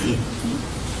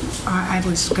 I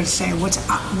was going to say,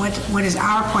 what is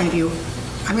our point of view?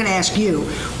 I'm going to ask you,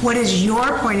 what is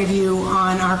your point of view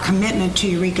on our commitment to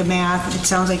Eureka Math? It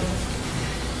sounds like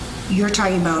you're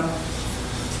talking about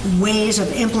ways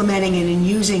of implementing it and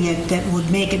using it that would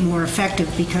make it more effective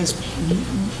because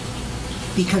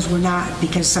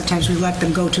sometimes we let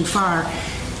them go too far,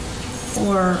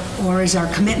 or is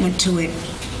our commitment to it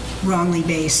wrongly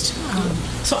based?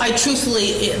 So I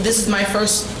truthfully, this is my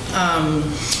first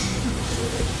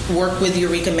work with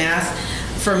Eureka Math.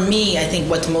 For me, I think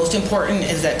what's most important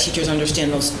is that teachers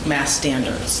understand those math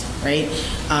standards, right?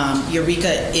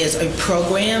 Eureka is a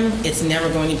program. It's never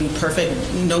going to be perfect.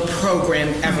 No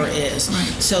program ever is. Right.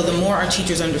 So the more our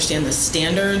teachers understand the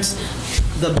standards,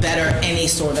 the better any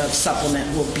sort of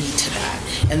supplement will be to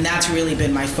that. And that's really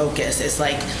been my focus. It's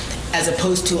like, as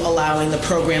opposed to allowing the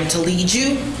program to lead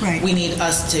you, right, we need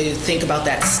us to think about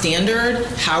that standard,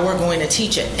 how we're going to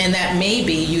teach it. And that may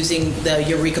be using the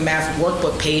Eureka Math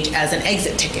workbook page as an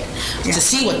exit ticket to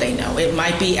see what they know. It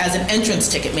might be as an entrance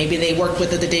ticket. Maybe they worked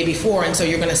with it the day before, and so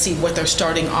you're going to see what they're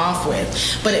starting off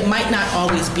with. But it might not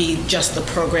always be just the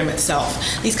program itself.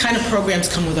 These kind of programs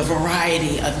come with a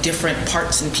variety of different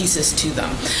parts and pieces to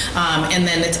them. And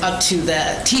then it's up to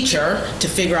the teacher to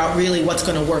figure out really what's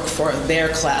going to work for their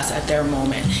class at their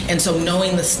moment. And so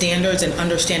knowing the standards and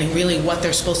understanding really what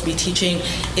they're supposed to be teaching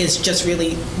is just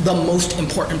really the most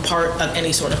important part of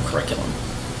any sort of curriculum.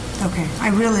 Okay, I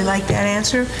really like that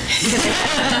answer.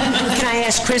 Can I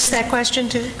ask Chris that question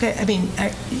too? I mean,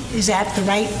 is that the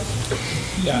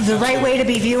right way to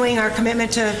be viewing our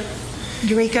commitment to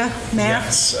Eureka Math?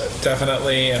 Yes,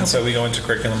 definitely. And so we go into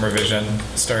curriculum revision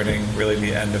starting really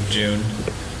the end of June.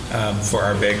 For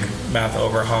our big math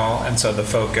overhaul, and so the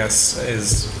focus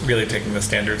is really taking the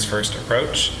standards first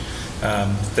approach.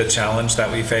 The challenge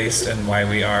that we faced and why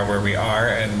we are where we are,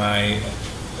 and I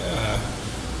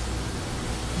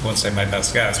won't say my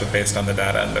best guess, but based on the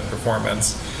data and the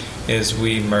performance, is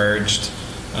we merged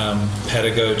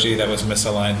pedagogy that was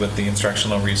misaligned with the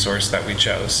instructional resource that we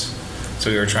chose. So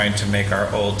we were trying to make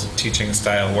our old teaching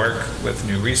style work with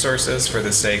new resources for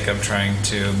the sake of trying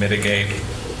to mitigate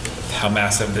how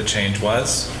massive the change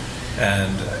was,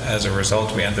 and as a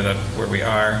result we ended up where we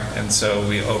are. And so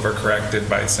we overcorrected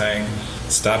by saying,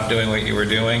 stop doing what you were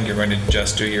doing, you're going to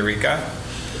just do Eureka.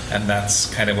 And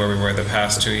that's kind of where we were the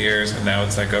past 2 years. And now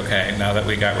it's like, okay, now that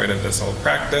we got rid of this old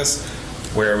practice,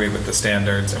 where are we with the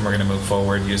standards? And we're going to move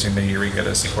forward using the Eureka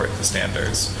to support the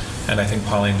standards. And I think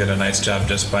Pauline did a nice job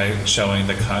just by showing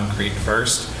the concrete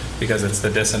first, because it's the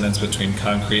dissonance between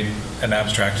concrete and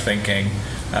abstract thinking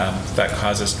that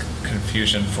causes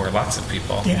confusion for lots of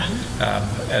people. Yeah.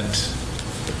 And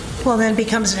Well, then it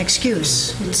becomes an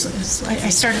excuse. It's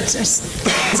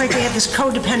like we have this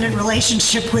codependent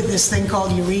relationship with this thing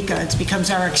called Eureka. It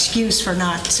becomes our excuse for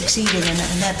not succeeding, and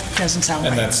that doesn't sound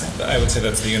And right. I would say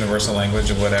that's the universal language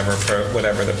of whatever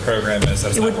the program is.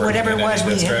 That's not Whatever working it in was, any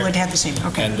we district. would have the same.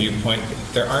 Okay. And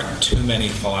there aren't too many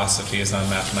philosophies on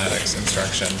mathematics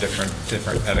instruction, different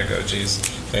pedagogies.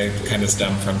 They kind of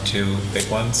stem from two big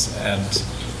ones, and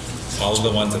all of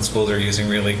the ones that schools are using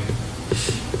really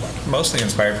mostly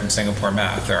inspired from Singapore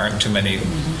math. There aren't too many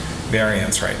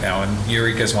variants right now, and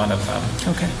Eureka is one of them.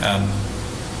 Okay.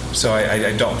 So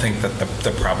I don't think that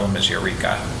the problem is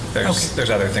Eureka. There's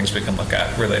other things we can look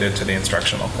at related to the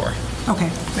instructional core. Okay,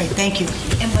 great, thank you.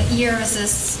 And what year is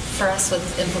this for us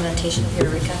with implementation of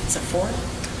Eureka? Is it 4?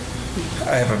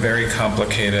 I have a very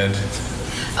complicated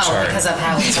chart. Because of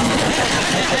how it's on.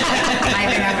 I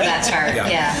remember that chart.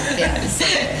 Yeah.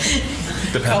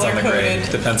 Depends on the grade.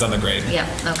 Depends on the grade. Yeah,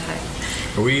 okay.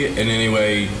 Are we in any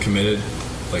way committed,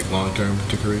 like long-term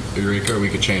to Eureka, or we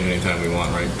could change anytime we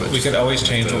want, right? But we could always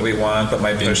change what we want, but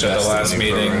my push at the last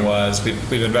meeting was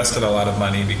we've invested a lot of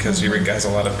money because Eureka has a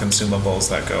lot of consumables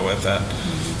that go with it.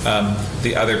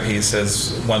 The other piece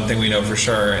is, one thing we know for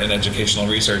sure in educational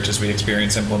research is we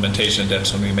experience implementation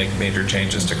dips when we make major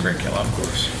changes to curriculum. Of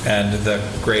course. And the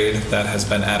grade that has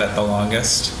been at it the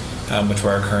longest, which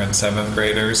were our current 7th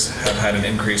graders, have had an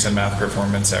increase in math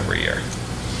performance every year.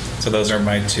 So those are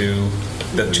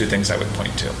the two things I would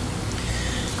point to.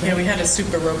 Yeah, we had a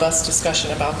super robust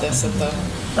discussion about this at the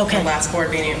last board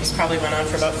meeting. It probably went on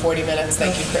for about 40 minutes.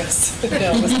 Thank you, Chris.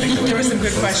 There were some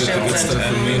good questions.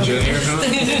 Me and Jenny are going?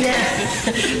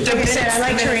 Like I said, I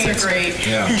like your answer. Great.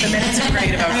 Yeah. The minutes are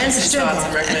great about Chris's thoughts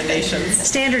and recommendations.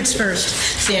 Standards first.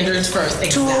 Standards first,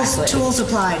 exactly. Tools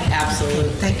applied. Absolutely.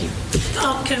 Thank you.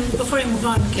 Before you move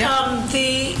on, Yeah.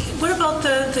 what about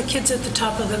the kids at the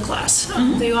top of the class?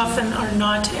 They often are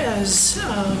not as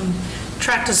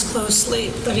tracked as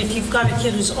closely, but if you've got a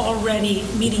kid who's already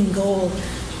meeting goal,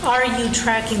 are you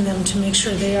tracking them to make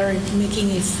sure they are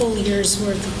making a full year's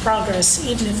worth of progress,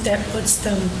 even if that puts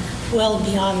them well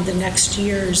beyond the next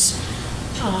year's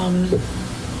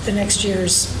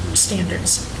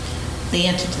standards? The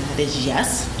answer to that is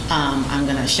yes. I'm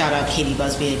going to shout out Katie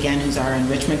Busby again, who's our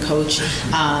enrichment coach,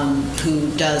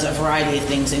 who does a variety of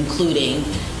things, including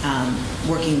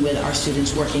working with our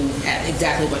students, working at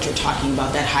exactly what you're talking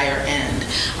about, that higher end.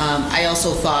 I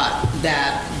also thought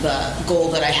that the goal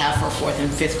that I have for 4th and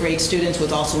 5th grade students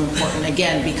was also important,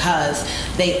 again, because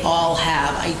they all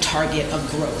have a target of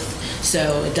growth.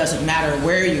 So it doesn't matter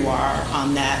where you are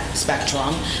on that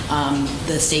spectrum.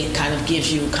 The state kind of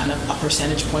gives you kind of a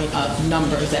percentage point of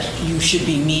numbers that you should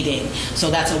be meeting. So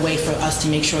that's a way for us to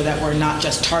make sure that we're not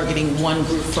just targeting one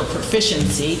group for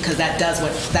proficiency, because that's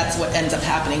what ends up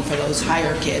happening for those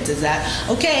higher kids, is that,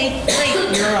 okay,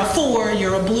 great, you're a 4,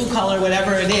 you're a blue collar,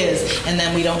 whatever it is, and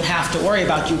then we don't have to worry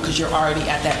about you because you're already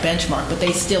at that benchmark, but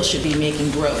they still should be making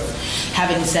growth.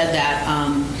 Having said that,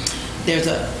 there's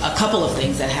a couple of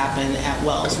things that happen at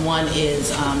Wells. One is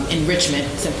enrichment,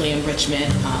 simply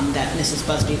enrichment, that Mrs.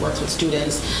 Busby works with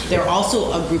students. There are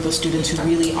also a group of students who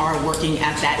really are working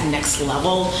at that next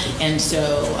level, and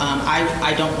so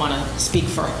I don't want to speak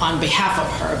on behalf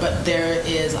of her, but there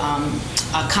is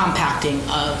a compacting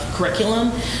of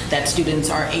curriculum that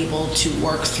students are able to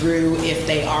work through if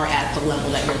they are at the level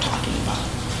that you're talking about.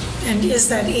 And is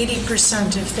that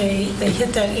 80%, if they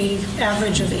hit that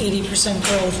average of 80%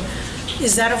 growth,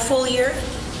 is that a full year?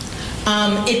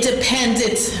 It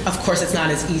depends. Of course, it's not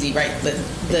as easy, right?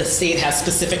 The state has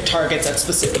specific targets at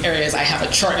specific areas. I have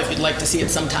a chart if you'd like to see it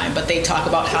sometime, but they talk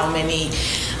about how many,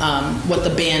 what the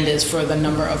band is for the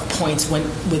number of points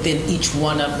within each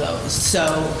one of those. So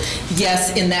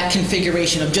yes, in that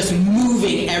configuration of just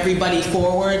moving everybody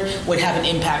forward would have an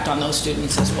impact on those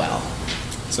students as well.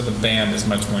 So the band is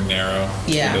much more narrow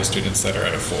for those students that are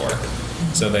at a 4.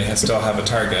 So they still have a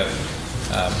target.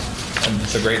 And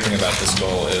the great thing about this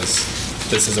goal is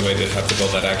this is a way to have the goal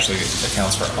that actually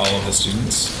accounts for all of the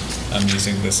students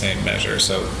using the same measure.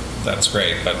 So that's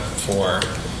great. But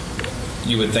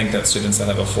you would think that students that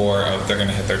have a 4, they're going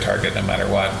to hit their target no matter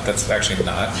what. That's actually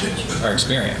not our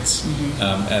experience.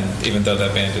 And even though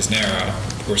that band is narrow,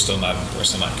 we're still not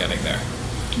getting there.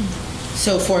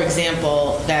 So, for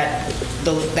example,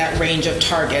 that range of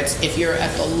targets, if you're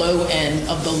at the low end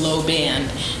of the low band,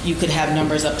 you could have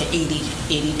numbers up to 80,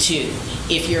 82.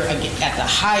 If you're at the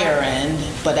higher end,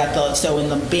 so in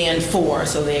the band 4,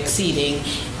 so the exceeding,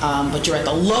 but you're at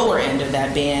the lower end of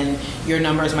that band, your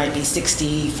numbers might be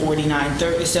 60, 49,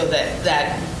 30, so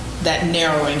that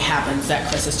narrowing happens that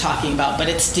Chris is talking about, but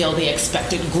it's still the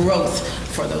expected growth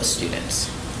for those students.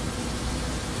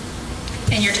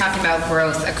 And you're talking about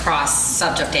growth across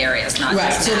subject areas, not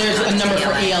Right, just so math, there's a not number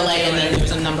just for ELA and then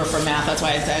there's a number for math. That's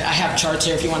why I said I have charts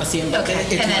here if you want to see them. But Okay,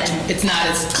 it's, and then- it's not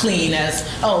as clean as,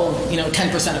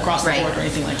 10% across the Right. board or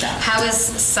anything like that. How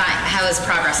is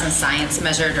progress in science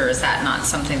measured, or is that not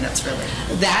something that's really?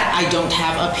 That I don't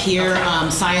have up here.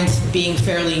 Science being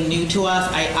fairly new to us,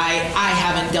 I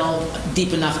haven't delved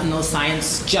deep enough in those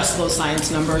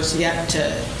science numbers yet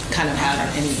to kind of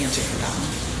have any answer for that one.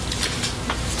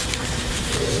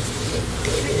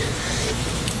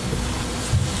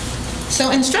 So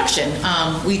instruction,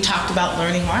 we talked about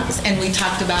learning marks, and we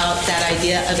talked about that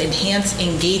idea of enhanced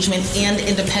engagement and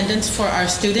independence for our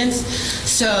students.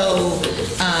 So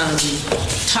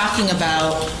talking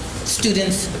about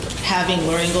students having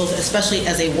learning goals, especially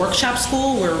as a workshop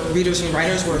school where readers and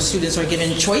writers, where students are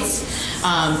given choice,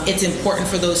 it's important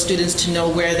for those students to know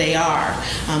where they are.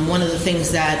 One of the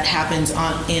things that happens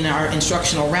in our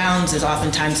instructional rounds is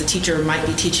oftentimes the teacher might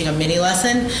be teaching a mini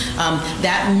lesson.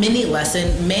 That mini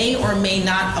lesson may or may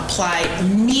not apply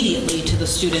immediately to the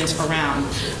students around.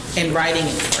 In writing,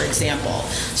 for example,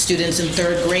 students in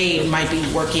third grade might be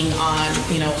working on,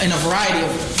 in a variety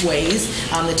of ways.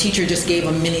 The teacher just gave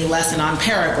a mini lesson on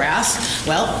paragraphs.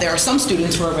 Well, there are some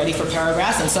students who are ready for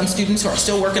paragraphs and some students who are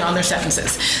still working on their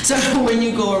sentences. So when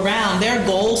you go around, their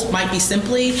goals might be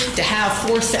simply to have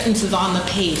 4 sentences on the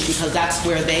page because that's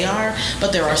where they are,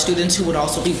 but there are students who would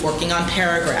also be working on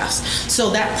paragraphs. So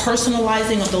that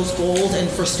personalizing of those goals and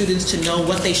for students to know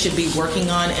what they should be working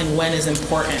on and when is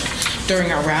important.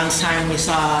 During our rounds time, we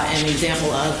saw an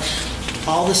example of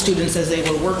all the students as they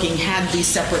were working had these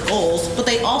separate goals, but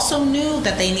they also knew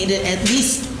that they needed at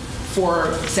least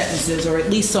 4 sentences or at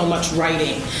least so much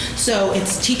writing. So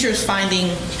it's teachers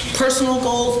finding personal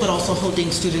goals, but also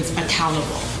holding students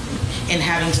accountable and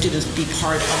having students be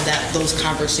part of those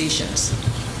conversations.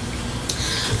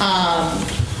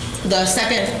 The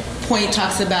second point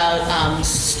talks about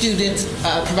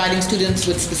providing students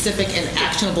with specific and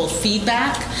actionable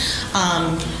feedback.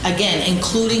 Again,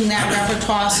 including that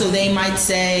repertoire, so they might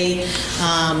say,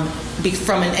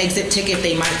 from an exit ticket,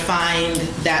 they might find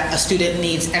that a student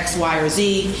needs X, Y, or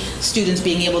Z. Students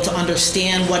being able to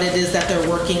understand what it is that they're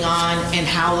working on and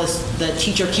how the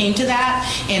teacher came to that,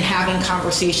 and having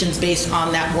conversations based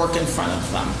on that work in front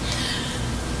of them.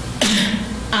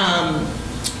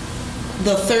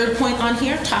 The third point on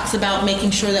here talks about making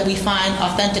sure that we find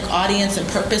authentic audience and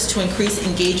purpose to increase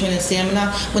engagement and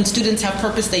stamina. When students have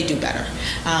purpose, they do better.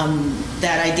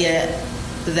 That idea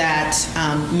that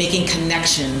making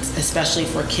connections, especially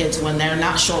for kids when they're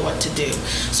not sure what to do.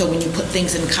 So when you put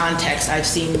things in context, I've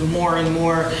seen more and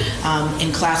more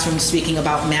in classrooms speaking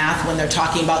about math, when they're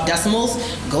talking about decimals,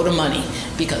 go to money,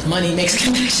 because money makes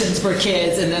connections for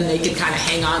kids, and then they can kind of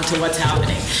hang on to what's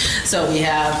happening. So we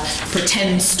have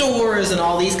pretend stores and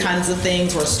all these kinds of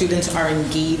things where students are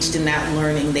engaged in that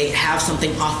learning. They have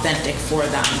something authentic for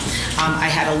them. I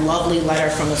had a lovely letter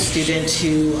from a student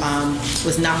who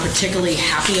was not particularly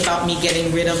happy about me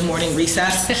getting rid of morning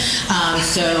recess.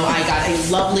 So I got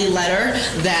a lovely letter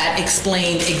that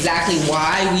explained exactly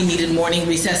why we needed morning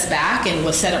recess back, and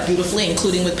was set up beautifully,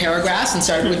 including with paragraphs, and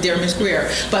started with Dear Miss Greer.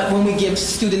 But when we give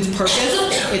students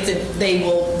purpose, they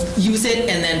will use it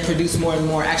and then produce more and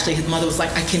more. Actually, his mother was like,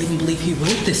 I can't even believe he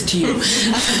wrote this to you.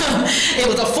 It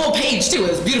was a full page too.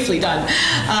 It was beautifully done.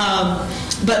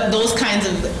 But those kinds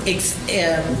of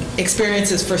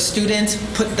experiences for students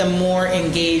put them more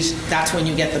engaged. That's when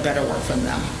you get the better work from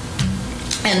them.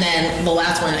 And then the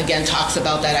last one, again, talks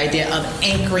about that idea of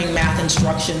anchoring math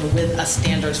instruction with a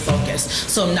standards focus.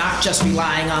 So not just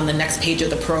relying on the next page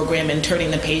of the program and turning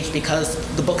the page because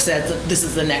the book says that this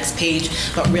is the next page,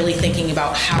 but really thinking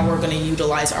about how we're going to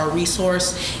utilize our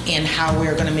resource and how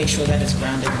we're going to make sure that it's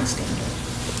grounded in standard.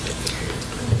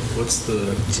 What's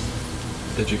the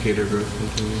educator growth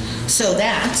continuum? So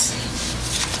that,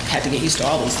 had to get used to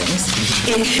all these things.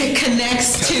 It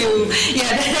connects to,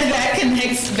 that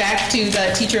connects back to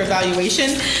the teacher evaluation.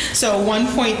 So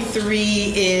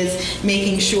 1.3 is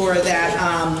making sure that,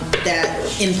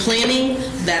 that in planning,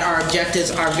 that our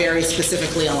objectives are very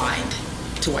specifically aligned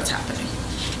to what's happening.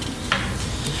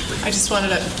 I just wanted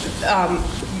to,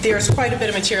 there's quite a bit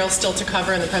of material still to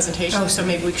cover in the presentation, so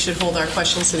maybe we should hold our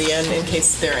questions to the end in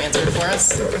case they're answered for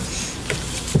us.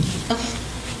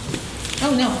 Oh,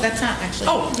 no, that's not actually.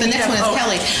 Oh, the next one is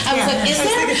Kelly. I was like, is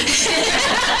there?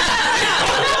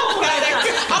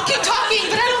 I'll keep talking,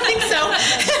 but I don't think so.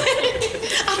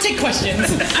 I'll take questions.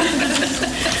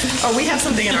 Oh, we have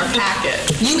something in our packet.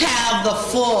 You have the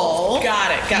full.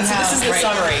 Got it. So this is the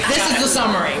summary. This is the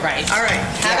summary, right. All right.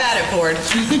 Have at it, board.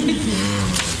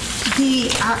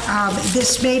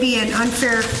 This may be an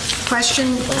unfair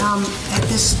question at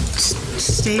this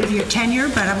state of your tenure,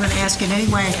 but I'm going to ask it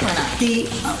anyway.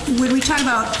 When we talk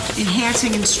about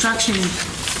enhancing instruction,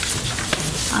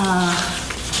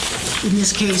 in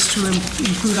this case to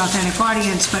include authentic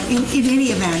audience, but in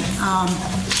any event,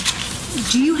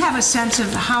 do you have a sense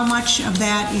of how much of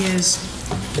that is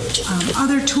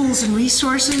other tools and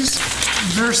resources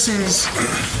versus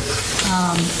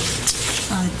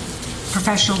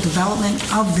professional development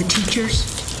of the teachers?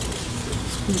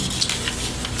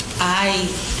 I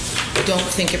don't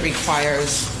think it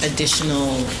requires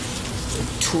additional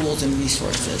tools and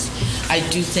resources. I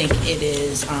do think it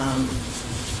is,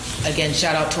 again,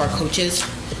 shout out to our coaches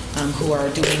who are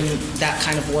doing that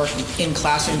kind of work in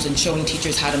classrooms and showing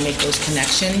teachers how to make those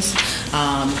connections.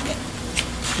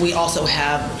 We also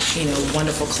have,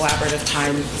 wonderful collaborative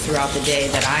time throughout the day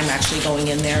that I'm actually going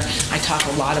in there. I talk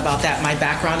a lot about that. My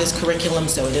background is curriculum,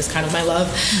 so it is kind of my love,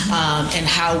 and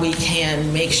how we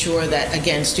can make sure that,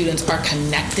 again, students are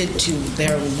connected to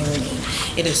their learning.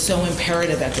 It is so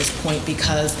imperative at this point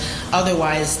because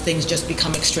otherwise things just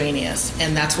become extraneous,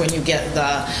 and that's when you get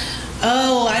the,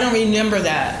 oh, I don't remember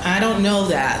that. I don't know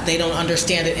that. They don't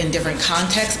understand it in different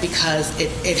contexts because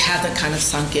it hasn't kind of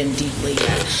sunk in deeply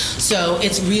yet. So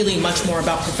it's really much more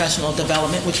about professional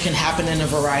development, which can happen in a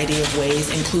variety of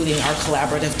ways, including our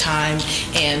collaborative time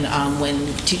and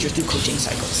when teachers do coaching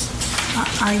cycles.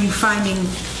 Are you finding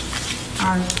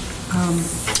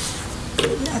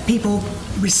people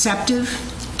receptive?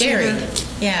 Very.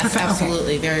 Yes,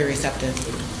 absolutely. Okay. Very receptive.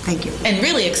 Thank you. And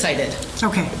really excited.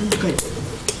 Okay, good.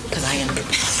 Because I am.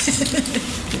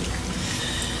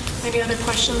 Any other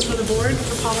questions for the board,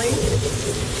 for Pauline?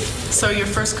 So your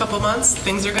first couple months,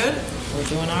 things are good? We're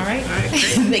doing all right. All right,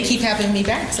 great. They keep having me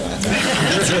back, so that's all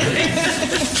right.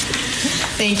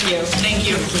 Thank you. Thank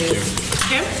you.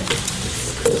 Kim?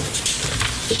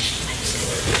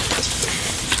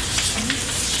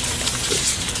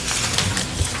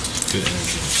 Good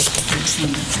energy.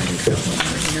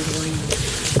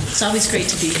 It's always great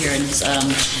to be here, and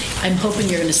I'm hoping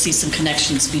you're going to see some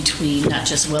connections between not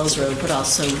just Wells Road, but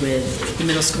also with the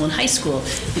middle school and high school,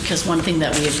 because one thing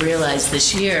that we have realized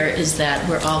this year is that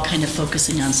we're all kind of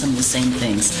focusing on some of the same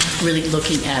things, really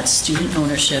looking at student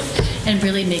ownership and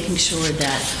really making sure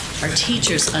that our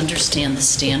teachers understand the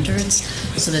standards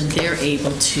so that they're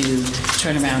able to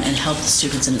turn around and help the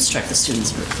students and instruct the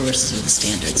students versus with the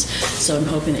standards. So I'm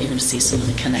hoping that you're going to see some of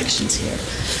the connections here.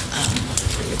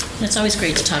 And it's always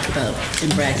great to talk about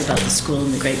and brag about the school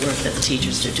and the great work that the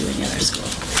teachers are doing at our school.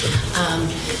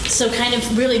 So kind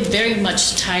of really very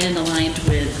much tied and aligned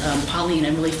with Pauline.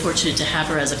 I'm really fortunate to have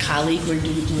her as a colleague. We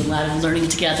do a lot of learning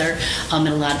together and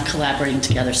a lot of collaborating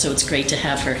together, so it's great to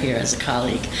have her here as a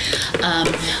colleague.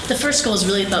 The first goal is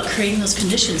really about creating those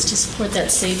conditions to support that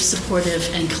safe, supportive,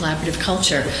 and collaborative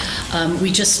culture.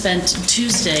 We just spent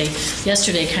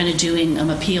yesterday, kind of doing a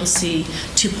PLC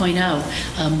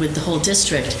 2.0 with the whole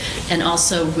district, and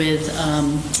also with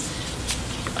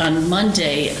on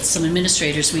Monday, some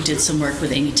administrators, we did some work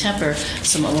with Amy Tepper,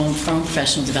 some of our own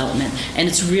professional development, and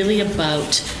it's really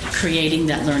about creating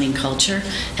that learning culture,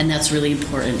 and that's really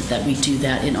important that we do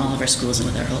that in all of our schools and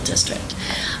with our whole district.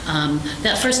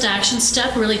 That first action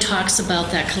step really talks about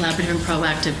that collaborative and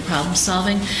proactive problem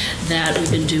solving that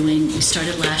we've been doing. We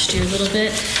started last year a little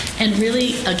bit, and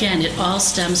really, again, it all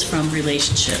stems from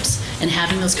relationships and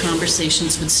having those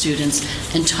conversations with students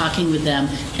and talking with them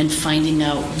and finding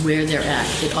out where they're at.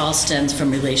 It all stems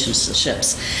from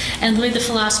relationships. And really the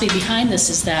philosophy behind this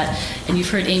is that, and you've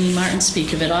heard Amy Martin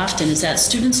speak of it often, is that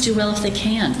students do well if they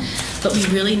can, but we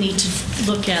really need to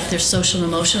look at their social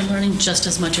and emotional learning just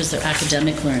as much as their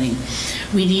academic learning.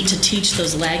 We need to teach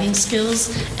those lagging skills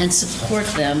and support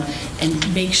them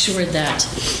and make sure that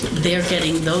they're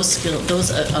getting those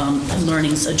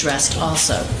learnings addressed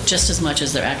also, just as much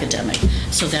as their academic.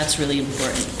 So that's really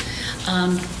important.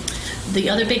 The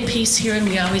other big piece here, and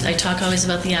I talk always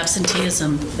about the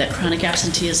absenteeism, that chronic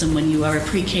absenteeism when you are a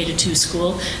pre-K to 2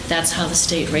 school. That's how the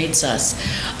state rates us.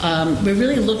 We're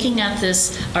really looking at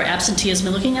our absenteeism,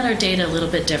 and looking at our data a little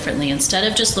bit differently. Instead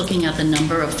of just looking at the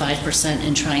number of 5%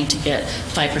 and trying to get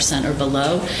 5% or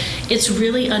below, it's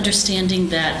really understanding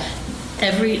that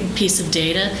every piece of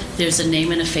data, there's a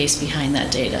name and a face behind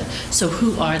that data. So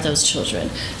who are those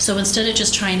children? So instead of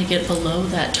just trying to get below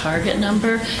that target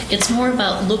number, it's more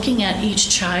about looking at each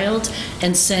child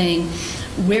and saying,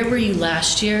 where were you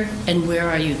last year and where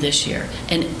are you this year?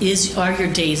 And are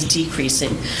your days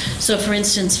decreasing? So for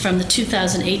instance, from the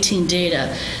 2018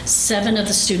 data, 7 of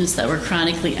the students that were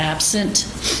chronically absent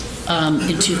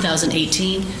in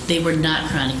 2018, they were not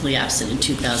chronically absent in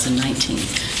 2019.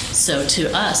 So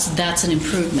to us, that's an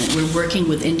improvement. We're working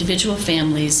with individual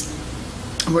families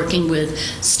working with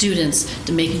students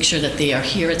to making sure that they are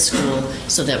here at school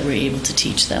so that we're able to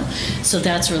teach them. So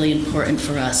that's really important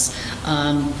for us.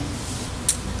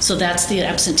 So that's the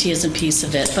absenteeism piece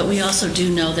of it. But we also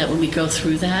do know that when we go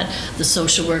through that, the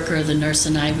social worker, the nurse,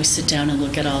 and I, we sit down and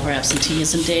look at all of our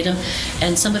absenteeism data.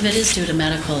 And some of it is due to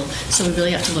medical. So we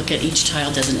really have to look at each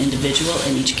child as an individual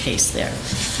in each case there.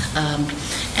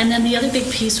 And then the other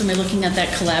big piece when we're looking at that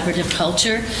collaborative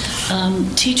culture,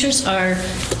 teachers are,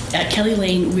 at Kelly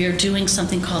Lane, we are doing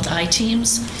something called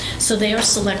I-Teams. So they are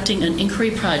selecting an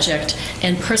inquiry project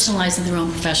and personalizing their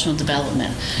own professional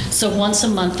development. So once a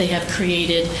month they have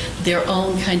created their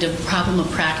own kind of problem of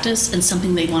practice and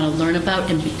something they want to learn about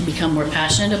and become more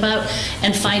passionate about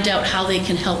and find out how they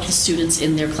can help the students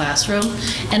in their classroom.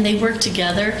 And they work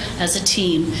together as a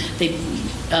team.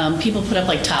 People put up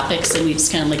like topics, and we just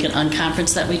kind of like an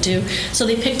unconference that we do. So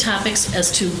they pick topics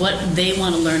as to what they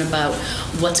want to learn about,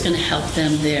 what's going to help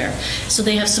them there. So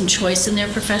they have some choice in their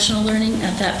professional learning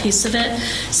at that piece of it.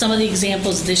 Some of the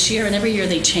examples this year, and every year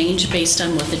they change based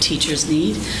on what the teachers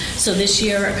need. So this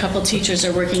year, a couple teachers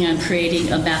are working on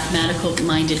creating a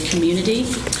mathematical-minded community,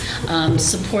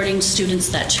 supporting students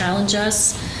that challenge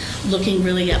us, looking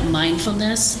really at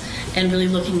mindfulness, and really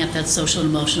looking at that social and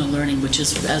emotional learning, which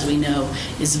is, as we know,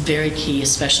 is very key,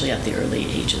 especially at the early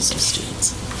ages of students.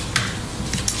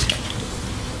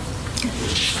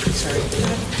 Sorry.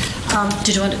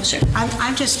 Did you want to? Sure.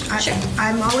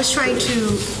 I'm always trying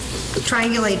to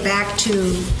triangulate back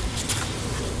to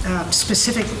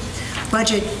specific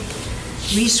budget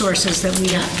resources that we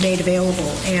have made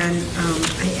available, and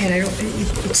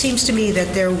it seems to me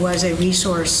that there was a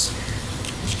resource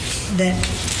that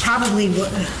probably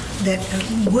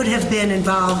would have been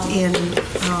involved in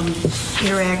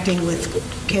interacting with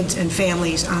kids and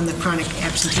families on the chronic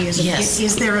absenteeism. Yes.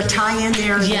 Is there a tie-in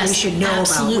there that we should know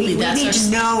absolutely. about? We need to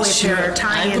know if there are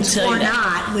tie-ins or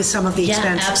not with some of the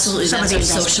expenses. Yeah, absolutely. That's our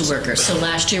social worker. So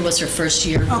last year was her first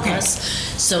year with us.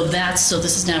 So this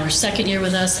is now her second year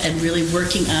with us, and really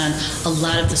working on a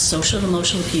lot of the social and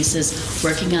emotional pieces,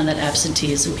 working on that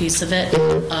absenteeism piece of it,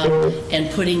 and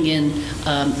putting in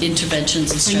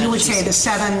interventions and strategies. So you would say the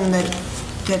 7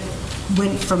 that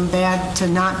went from bad to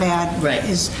not bad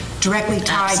is directly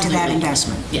tied to that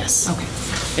investment? Yes. Okay.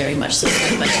 Very much so.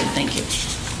 Thank you.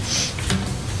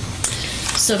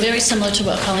 So very similar to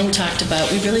what Colleen talked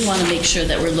about, we really want to make sure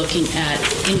that we're looking at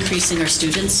increasing our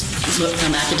students'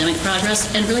 academic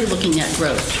progress and really looking at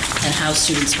growth and how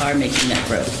students are making that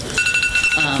growth.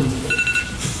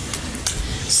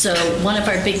 So one of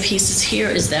our big pieces here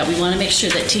is that we want to make sure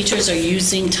that teachers are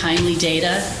using timely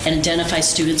data and identify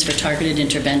students for targeted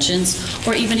interventions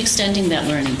or even extending that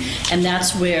learning. And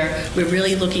that's where we're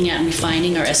really looking at and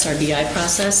refining our SRBI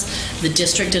process. The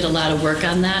district did a lot of work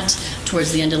on that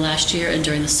towards the end of last year and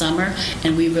during the summer,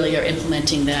 and we really are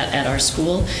implementing that at our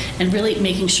school and really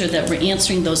making sure that we're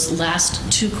answering those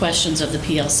last 2 questions of the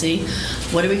PLC.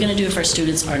 What are we going to do if our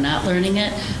students are not learning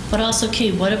it? But also,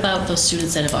 what about those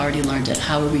students that have already learned it?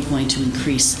 How are we going to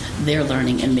increase their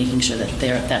learning and making sure that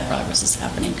that progress is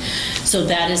happening? So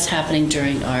that is happening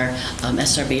during our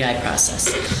SRBI process.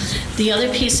 The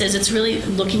other piece is it's really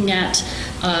looking at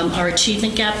our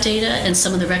achievement gap data and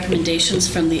some of the recommendations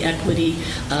from the equity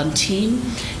team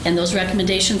and those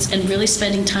recommendations, and really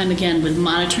spending time again with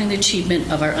monitoring the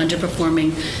achievement of our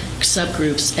underperforming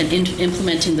subgroups and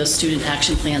implementing those student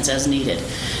action plans as needed.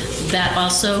 That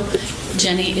also,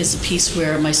 Jenny, is a piece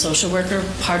where my social worker,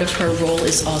 part of her role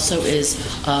is also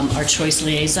our choice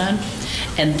liaison,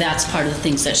 and that's part of the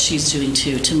things that she's doing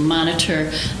too, to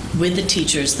monitor with the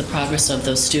teachers the progress of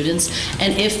those students.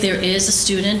 And if there is a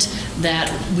student that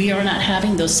we are not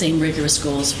having those same rigorous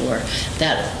goals for,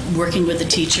 that working with the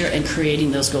teacher and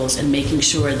creating those goals and making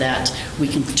sure that we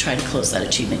can try to close that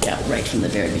achievement gap right from the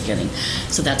very beginning.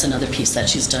 So that's another piece that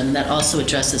she's done, and that also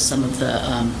addresses some of the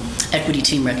equity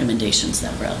team recommendations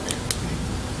that were out there.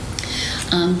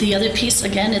 The other piece,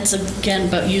 it's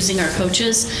about using our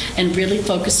coaches and really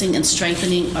focusing and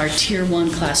strengthening our Tier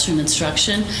 1 classroom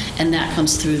instruction, and that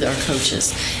comes through our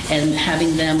coaches. And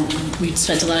having them, we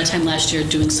spent a lot of time last year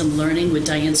doing some learning with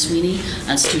Diane Sweeney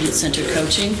on student-centered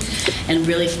coaching, and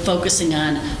really focusing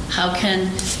on how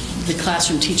can the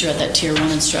classroom teacher at that Tier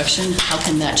 1 instruction, how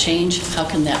can that change? How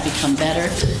can that become better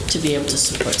to be able to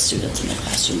support students in the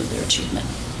classroom with their achievement?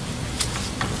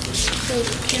 So,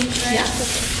 Kim, can I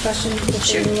ask a question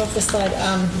before we move off the slide?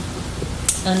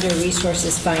 Under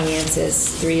resources,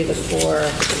 finances, 3 of the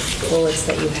 4 bullets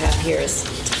that you have here is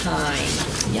time.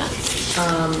 Yeah.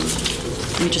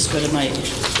 Let me just go to my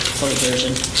full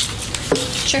version.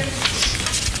 Sure.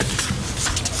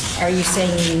 Are you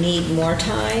saying you need more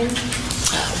time?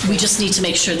 We just need to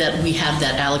make sure that we have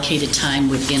that allocated time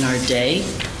within our day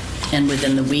and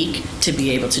within the week to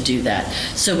be able to do that.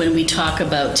 So when we talk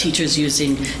about teachers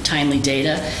using timely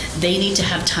data, they need to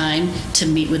have time to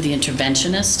meet with the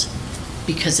interventionist,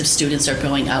 because if students are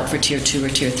going out for Tier 2 or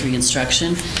Tier 3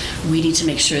 instruction, we need to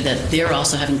make sure that they're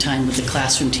also having time with the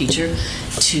classroom teacher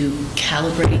to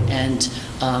calibrate and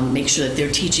make sure that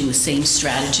they're teaching the same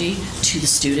strategy to the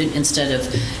student instead of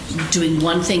doing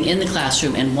one thing in the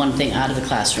classroom and one thing out of the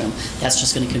classroom. That's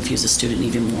just going to confuse the student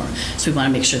even more. So we want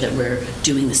to make sure that we're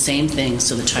doing the same thing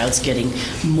so the child's getting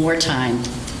more time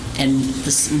and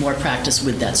more practice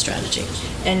with that strategy.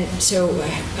 And so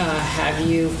have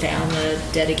you found the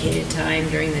dedicated time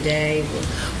during the day?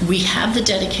 We have the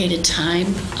dedicated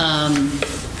time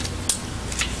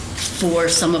for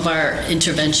some of our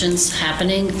interventions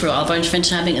happening, for all of our interventions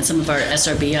happening, and some of our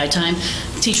SRBI time.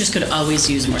 Teachers could always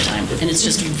use more time, and it's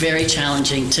just very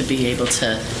challenging to be able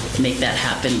to make that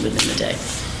happen within the day.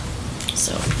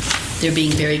 So they're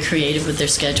being very creative with their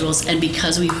schedules, and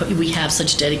because we have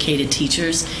such dedicated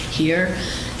teachers here,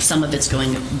 some of it's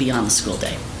going beyond the school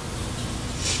day.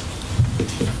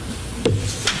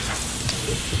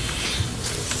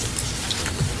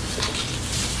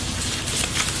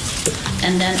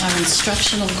 And then our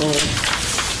instructional goal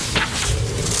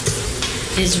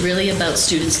is really about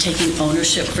students taking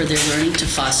ownership for their learning to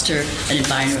foster an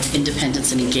environment of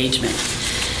independence and engagement.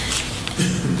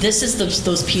 This is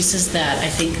those pieces that I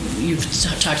think you've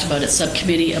talked about at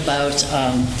subcommittee about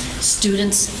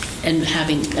students and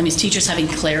teachers having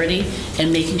clarity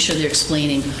and making sure they're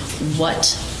explaining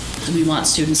what we want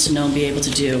students to know and be able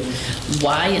to do,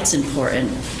 why it's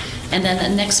important. And then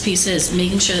the next piece is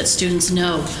making sure that students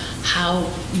know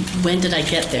when did I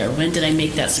get there? When did I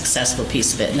make that successful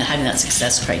piece of it? And having that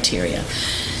success criteria.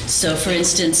 So for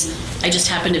instance, I just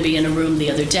happened to be in a room the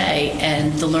other day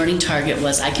and the learning target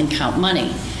was I can count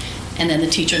money. And then the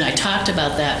teacher and I talked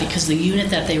about that because the unit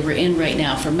that they were in right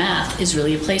now for math is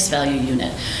really a place value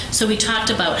unit. So we talked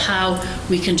about how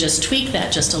we can just tweak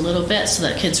that just a little bit so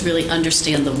that kids really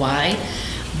understand the why,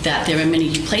 that they're in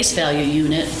a place value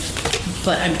unit,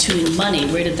 but I'm doing money.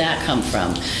 Where did that come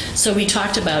from? So we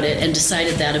talked about it and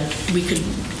decided that we could,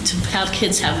 to have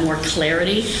kids have more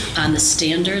clarity on the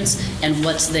standards and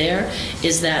what's there,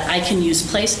 is that I can use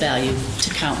place value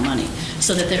to count money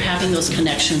so that they're having those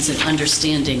connections and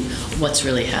understanding what's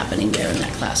really happening there in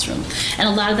that classroom. And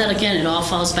a lot of that, again, it all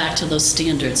falls back to those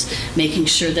standards, making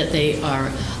sure that they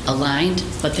are aligned,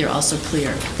 but they're also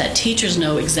clear, that teachers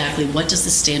know exactly what does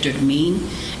the standard mean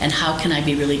and how can I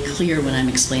be really clear when I'm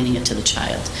explaining it to the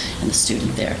child and the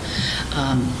student there.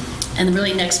 And the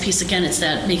really next piece, again, it's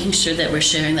that making sure that we're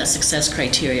sharing that success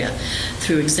criteria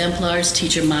through exemplars,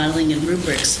 teacher modeling, and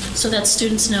rubrics so that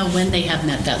students know when they have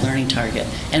met that learning target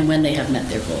and when they have met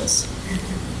their goals.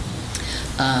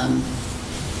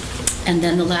 And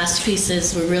then the last piece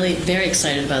is we're really very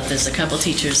excited about this. A couple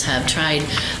teachers have tried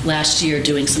last year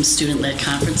doing some student-led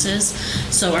conferences.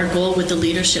 So our goal with the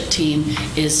leadership team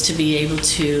is to be able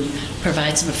to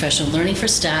provide some professional learning for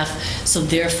staff. So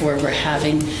therefore, we're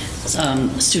having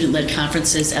student-led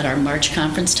conferences at our March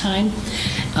conference time.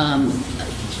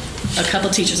 A couple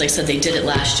teachers, like I said, they did it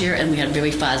last year, and we had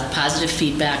very positive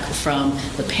feedback from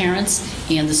the parents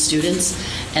and the students.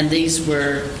 And these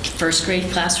were first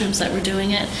grade classrooms that were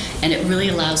doing it, and it really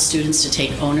allows students to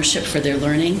take ownership for their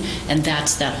learning, and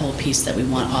that's that whole piece that we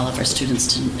want all of our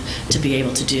students to be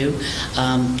able to do.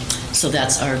 So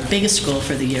that's our biggest goal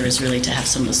for the year, is really to have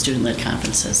some of the student-led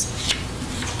conferences.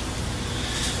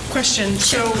 Question.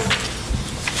 So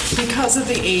because of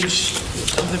the age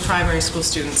of the primary school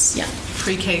students,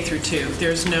 pre-K through 2,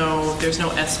 there's no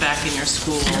SBAC in your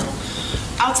school.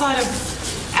 Outside of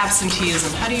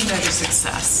absenteeism, how do you measure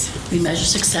success? We measure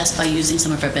success by using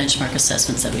some of our benchmark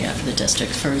assessments that we have for the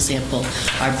district. For example,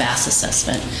 our BAS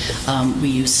assessment. We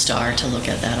use STAR to look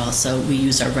at that also. We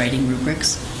use our writing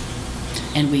rubrics.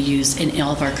 And we use, in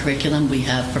all of our curriculum, we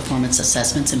have performance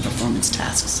assessments and performance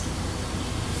tasks.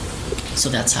 So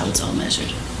that's how it's all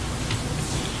measured.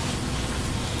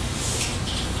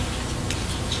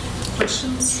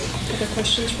 Questions? Other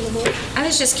questions from the board? I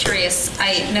was just curious.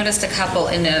 I noticed in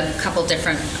a couple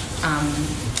different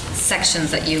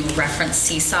sections that you referenced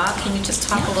Seesaw. Can you just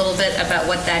talk a little bit about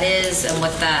what that is and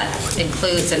what that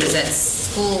includes, and is it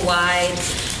school-wide?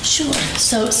 Sure.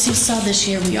 So Seesaw this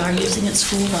year, we are using it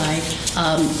school-wide.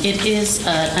 It is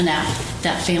an app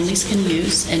that families can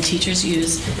use and teachers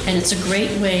use, and it's a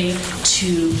great way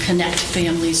to connect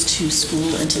families to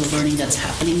school and to the learning that's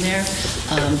happening there.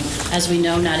 As we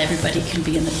know, not everybody can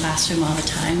be in the classroom all the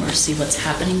time or see what's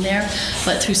happening there,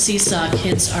 but through Seesaw,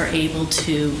 kids are able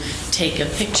to take a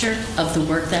picture of the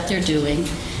work that they're doing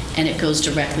and it goes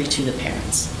directly to the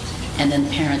parents. And then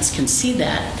parents can see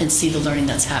that and see the learning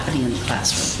that's happening in the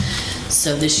classroom.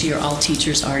 So this year, all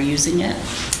teachers are using it.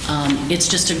 It's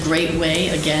just a great way,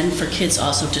 again, for kids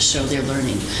also to show their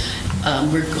learning.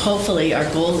 Hopefully, our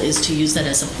goal is to use that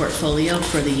as a portfolio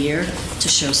for the year to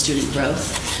show student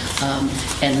growth.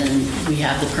 And then we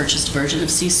have the purchased version of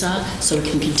Seesaw, so it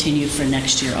can continue for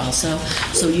next year also.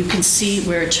 So you can see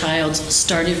where a child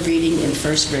started reading in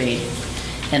first grade,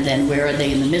 and then where are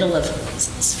they in the middle of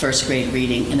first grade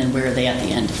reading, and then where are they at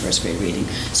the end of first grade reading.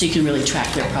 So you can really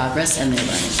track their progress and their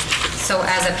learning. So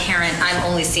as a parent, I'm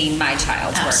only seeing my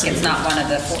child's Absolutely. work. It's not one of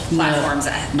the platforms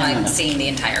that I'm seeing the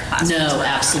entire classroom. No,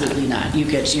 absolutely not. You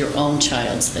get your own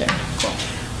child's there. Cool.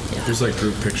 There's like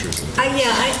group pictures.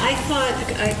 I thought,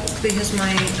 because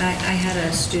I had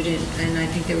a student, and I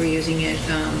think they were using it,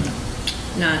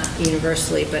 not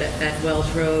universally, but at Wells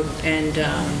Road, and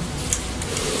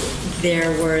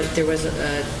there was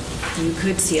you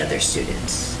could see other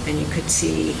students, and you could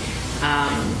see,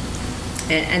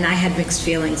 and I had mixed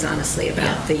feelings, honestly,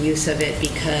 about the use of it,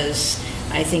 because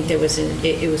I think there was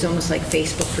it was almost like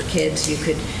Facebook for kids. You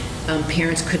could,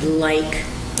 parents could like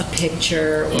a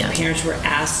picture, or parents were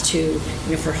asked to,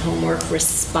 for homework,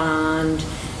 respond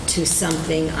to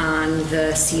something on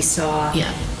the Seesaw.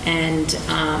 Yeah. And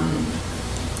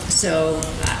so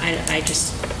I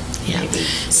just maybe a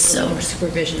little more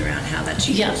supervision around how that's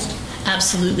used. Yeah,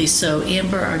 absolutely. So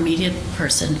Amber, our media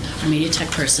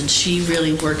tech person, she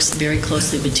really works very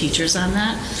closely with teachers on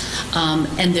that.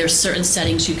 And there's certain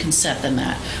settings you can set them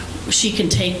at. She can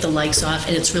take the likes off,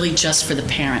 and it's really just for the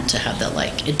parent to have that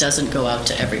like. It doesn't go out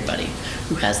to everybody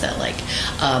who has that like.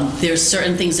 There's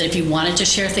certain things that if you wanted to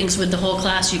share things with the whole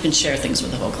class, you can share things with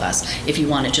the whole class. If you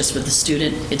want it just with the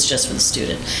student, it's just for the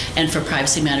student. And for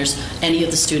privacy matters, any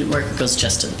of the student work goes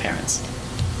just to the parents.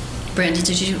 Brandon,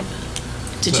 did you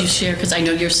share? Because I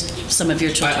know some of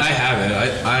your children. I have it.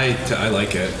 I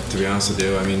like it, to be honest with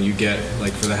you. I mean, you get,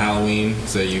 like, for the Halloween,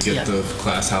 so you get the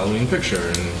class Halloween picture,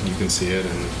 and you can see it,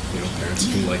 and parents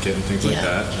can like it and things like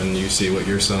that, and you see what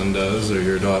your son does or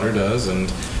your daughter does.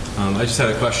 And I just had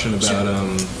a question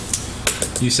about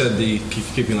you said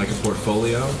keeping like a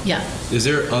portfolio. Yeah. Is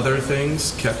there other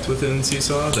things kept within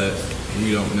Seesaw that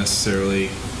you don't necessarily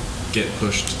get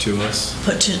pushed to us?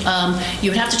 You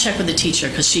would have to check with the teacher,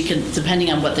 because she can,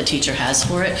 depending on what the teacher has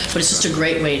for it, but it's just a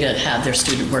great way to have their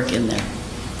student work in there.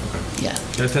 Okay. Yeah.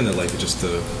 I tend to like it just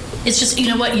to... It's just, you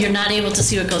know what, you're not able to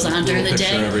see what goes on during the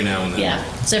day. Every now and then. Yeah.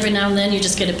 So every now and then you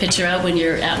just get a picture out. When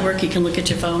you're at work, you can look at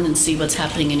your phone and see what's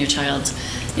happening in your child's,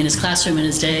 in his classroom, in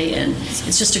his day, and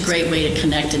it's just a great way to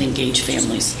connect and engage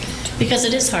families. Because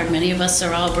it is hard. Many of us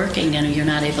are all working, and you're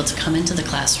not able to come into the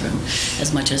classroom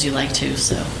as much as you like to,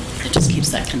 so it just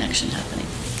keeps that connection happening.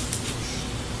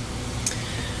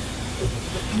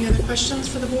 Any other questions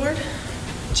for the board?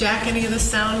 Jack, any of this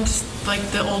sound like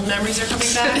the old memories are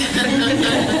coming back?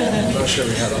 I'm not sure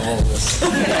we had all of this.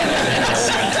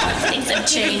 Things have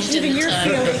changed even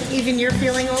you're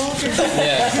feeling old?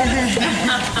 Yeah.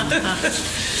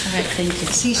 All right, thank you.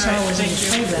 Seesaw was in the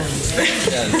playground.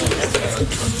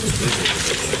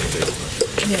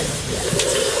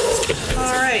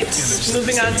 All right,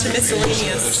 moving on to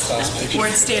miscellaneous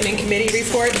board standing committee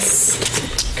reports.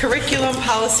 Curriculum,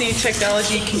 policy,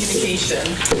 technology, communication.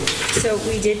 So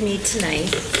we did meet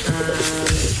tonight,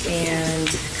 and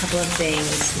a couple of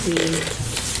things.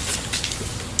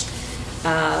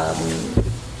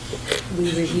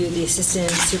 We reviewed the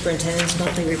assistant superintendent's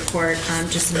monthly report,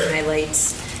 just some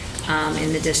highlights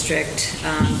in the district.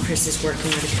 Chris is working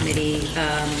with the committee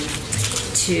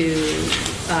to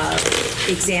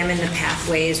examine the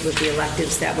pathways with the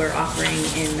electives that we're offering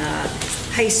in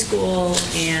high school,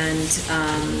 and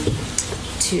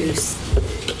to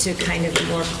kind of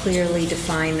more clearly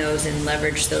define those and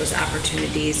leverage those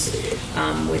opportunities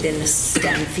within the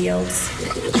STEM fields.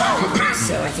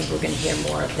 So I think we're going to hear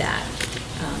more of that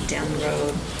down the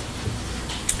road.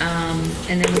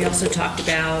 And then we also talked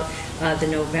about the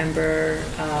November,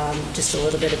 just a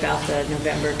little bit about the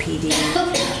November PD.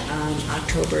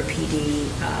 October PD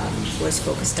was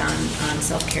focused on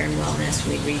self-care and wellness.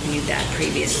 We reviewed that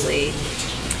previously.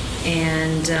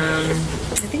 And I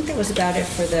think that was about it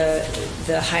for the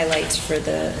highlights for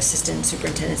the Assistant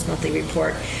Superintendent's Monthly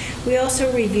Report. We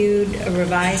also reviewed a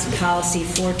revised policy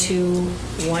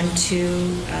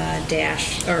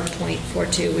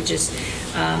 4212-.42, which is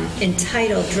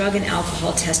entitled Drug and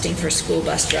Alcohol Testing for School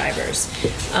Bus Drivers.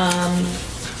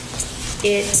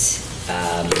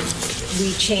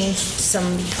 We changed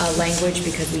some language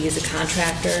because we use a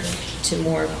contractor to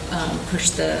more push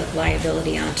the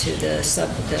liability onto the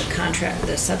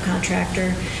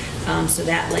subcontractor. So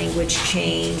that language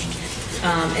changed.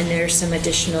 And there's some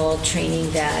additional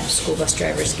training that school bus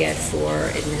drivers get for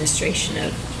administration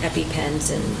of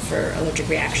EpiPens and for allergic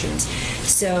reactions.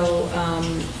 So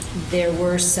there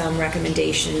were some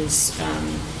recommendations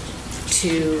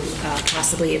to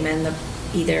possibly amend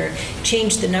either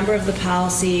change the number of the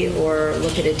policy or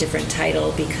look at a different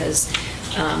title, because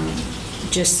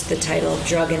just the title of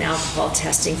drug and alcohol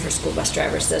testing for school bus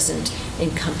drivers doesn't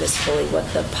encompass fully what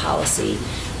the policy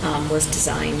was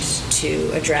designed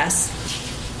to address.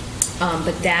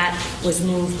 But that was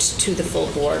moved to the full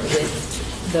board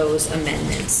with those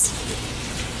amendments.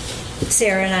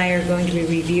 Sarah and I are going to be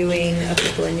reviewing a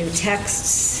couple of new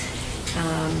texts.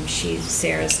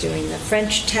 Sarah's doing the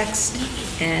French text,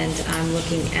 and I'm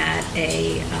looking at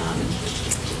a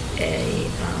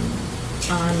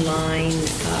online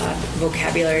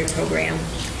vocabulary program.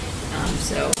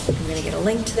 So I'm going to get a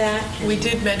link to that. We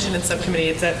did mention in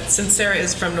subcommittee that since Sarah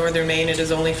is from Northern Maine, it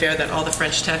is only fair that all the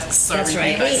French texts are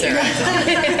reviewed by Sarah.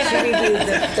 She reviewed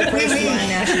the first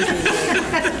line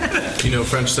after she You know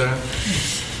French, Sarah?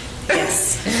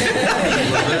 Yes.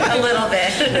 A little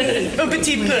bit. Un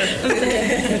petit peu.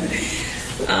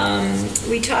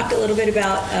 We talked a little bit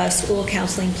about school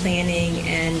counseling planning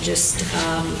and just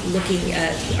looking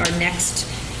at our next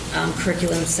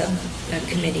curriculum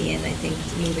subcommittee, and I think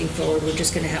moving forward we're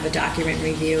just going to have a document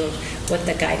review of what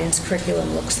the guidance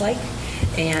curriculum looks like,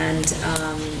 and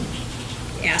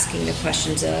asking the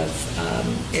questions of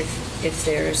if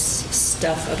there's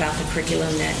stuff about the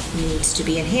curriculum that needs to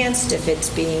be enhanced, if it's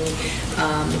being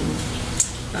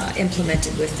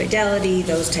implemented with fidelity,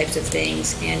 those types of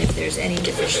things, and if there's any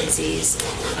deficiencies,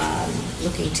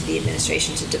 looking to the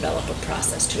administration to develop a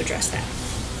process to address that.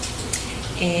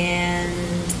 And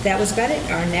that was about it.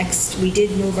 We did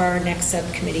move our next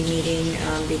subcommittee meeting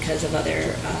because of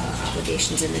other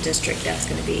obligations in the district. That's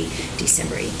going to be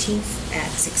December 18th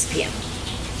at 6 p.m.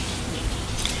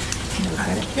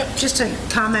 Just a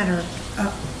comment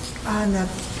on the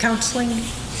counseling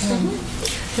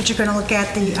that you're going to look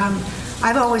at.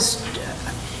 I've always,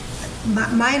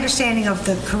 my understanding of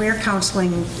the career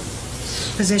counseling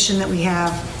position that we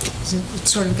have, it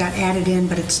sort of got added in,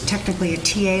 but it's technically a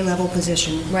TA level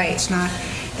position. Right. It's not.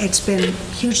 It's been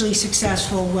hugely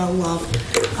successful, well loved.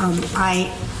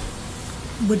 I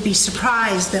would be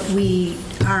surprised that we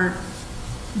aren't.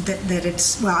 That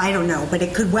it's, well, I don't know, but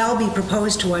it could well be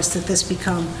proposed to us that this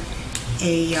become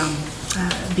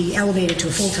be elevated to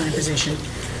a full-time position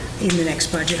in the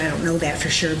next budget. I don't know that for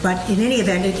sure, but in any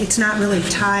event, it's not really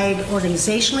tied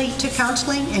organizationally to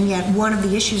counseling, and yet one of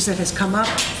the issues that has come up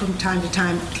from time to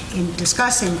time in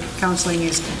discussing counseling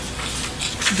is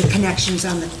the connections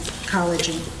on the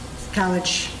college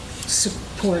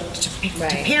support to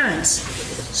parents.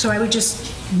 So I would just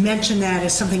mention that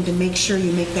as something to make sure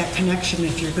you make that connection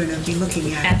if you're going to be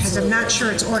looking at it, because I'm not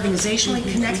sure it's organizationally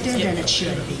connected, and it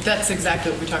should be. That's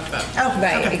exactly what we talked about. Oh,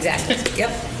 Right, okay. exactly. Yep.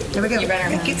 There we go. You read our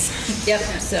Thank you. minds. Yep,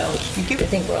 so Thank you. I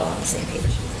think we're all on the same page.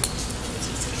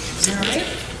 All right.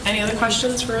 Any other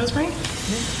questions for Rosemary?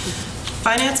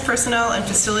 Finance, personnel, and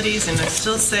facilities, and I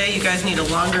still say you guys need a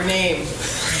longer name.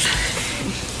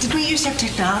 Did we used to have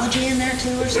technology in there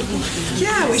too, or something?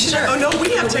 Yeah, we should. Oh no, we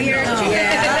have technology.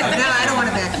 Yeah. No, I don't want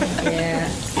to back in. Yeah.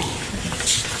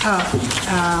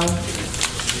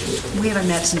 We haven't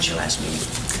met since your last meeting.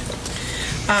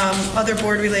 Other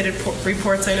board-related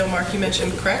reports. I know, Mark, you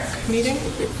mentioned CREC meeting.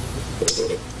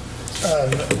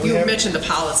 You mentioned the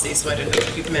policy, so I didn't know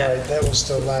if you've met. Right, that was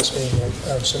the last meeting.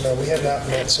 So no, we have not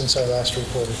met since I last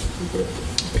reported.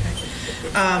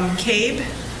 CABE,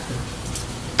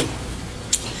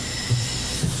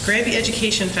 Granby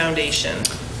Education Foundation.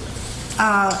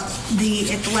 At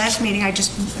the last meeting, I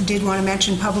just did want to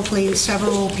mention publicly,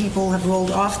 several people have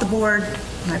rolled off the board.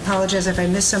 I apologize if I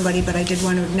missed somebody, but I did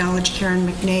want to acknowledge Karen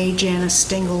McNay, Janice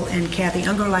Stingle, and Kathy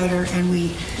Ungerleiter, and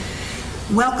we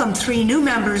welcome 3 new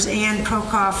members, Ann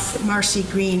Prokoff, Marcy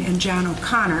Green, and John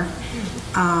O'Connor.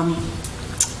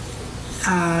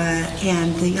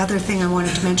 And the other thing I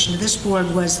wanted to mention to this board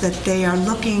was that they are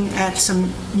looking at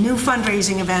some new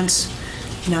fundraising events.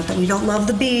 Not that we don't love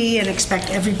the bee and expect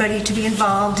everybody to be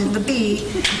involved in the bee.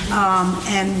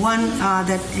 And one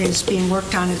that is being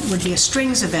worked on would be a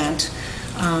strings event,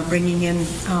 bringing in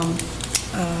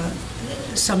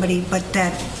somebody, but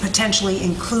that potentially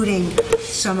including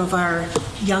some of our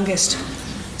youngest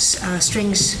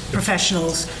strings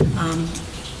professionals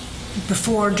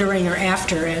before, during, or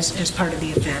after as part of the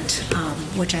event,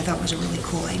 which I thought was a really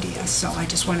cool idea. So I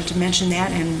just wanted to mention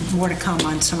that, and more to come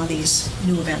on some of these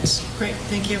new events. Great,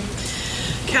 thank you.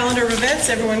 Calendar of events,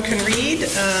 everyone can read.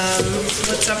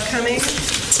 What's upcoming?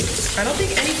 I don't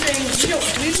think anything, do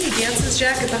we have any dances,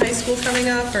 Jack, at the high school coming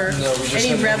up? Or No, we just any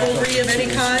have revelry of any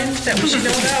kind that we should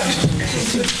know about?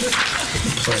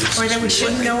 Or that we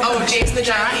shouldn't know about? Oh, James the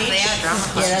Giant Peach.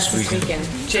 Yeah, that's this weekend.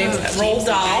 James, Roll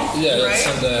Doll. Yeah, right? it's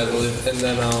Sunday, I believe. And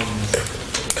then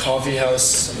Coffee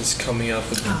House is coming up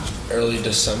in early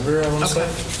December, I want to say.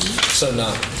 So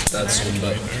not that soon,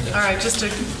 but yeah. All right, just to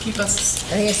keep us.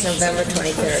 I think it's November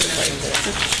 23rd.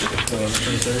 November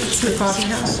 23rd. It's the coffee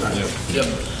house. Yep.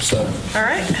 So All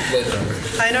right. late November.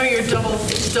 I know you're double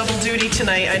duty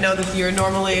tonight. I know that you're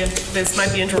normally, this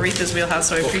might be in Doretha's wheelhouse,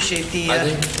 so I appreciate the. I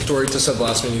think Dorita said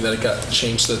last meeting that it got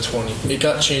changed to the 20. It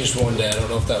got changed one day. I don't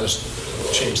know if that was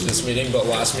changed this meeting, but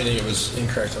last meeting it was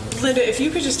incorrect. Linda, if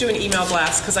you could just do an email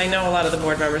blast, because I know a lot of the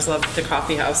board members love the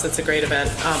coffee house. It's a great event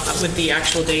with the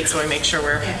actual date, so I make sure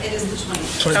we're. Yeah, it is the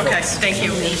 20th. Okay, thank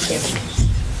you. Thank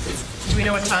you. Do we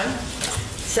know what time?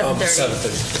 7:30.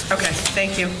 7:30. Okay,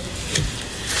 thank you.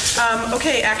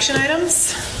 Okay, action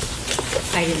items.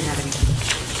 I didn't have any.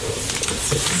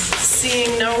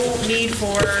 Seeing no need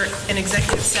for an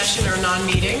executive session or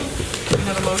non-meeting, do we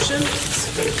have a motion?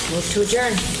 Move to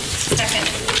adjourn. Second.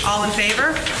 All in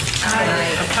favor?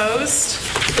 Aye. Opposed?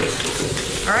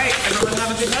 All right, everyone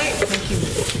have a good night. Thank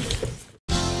you.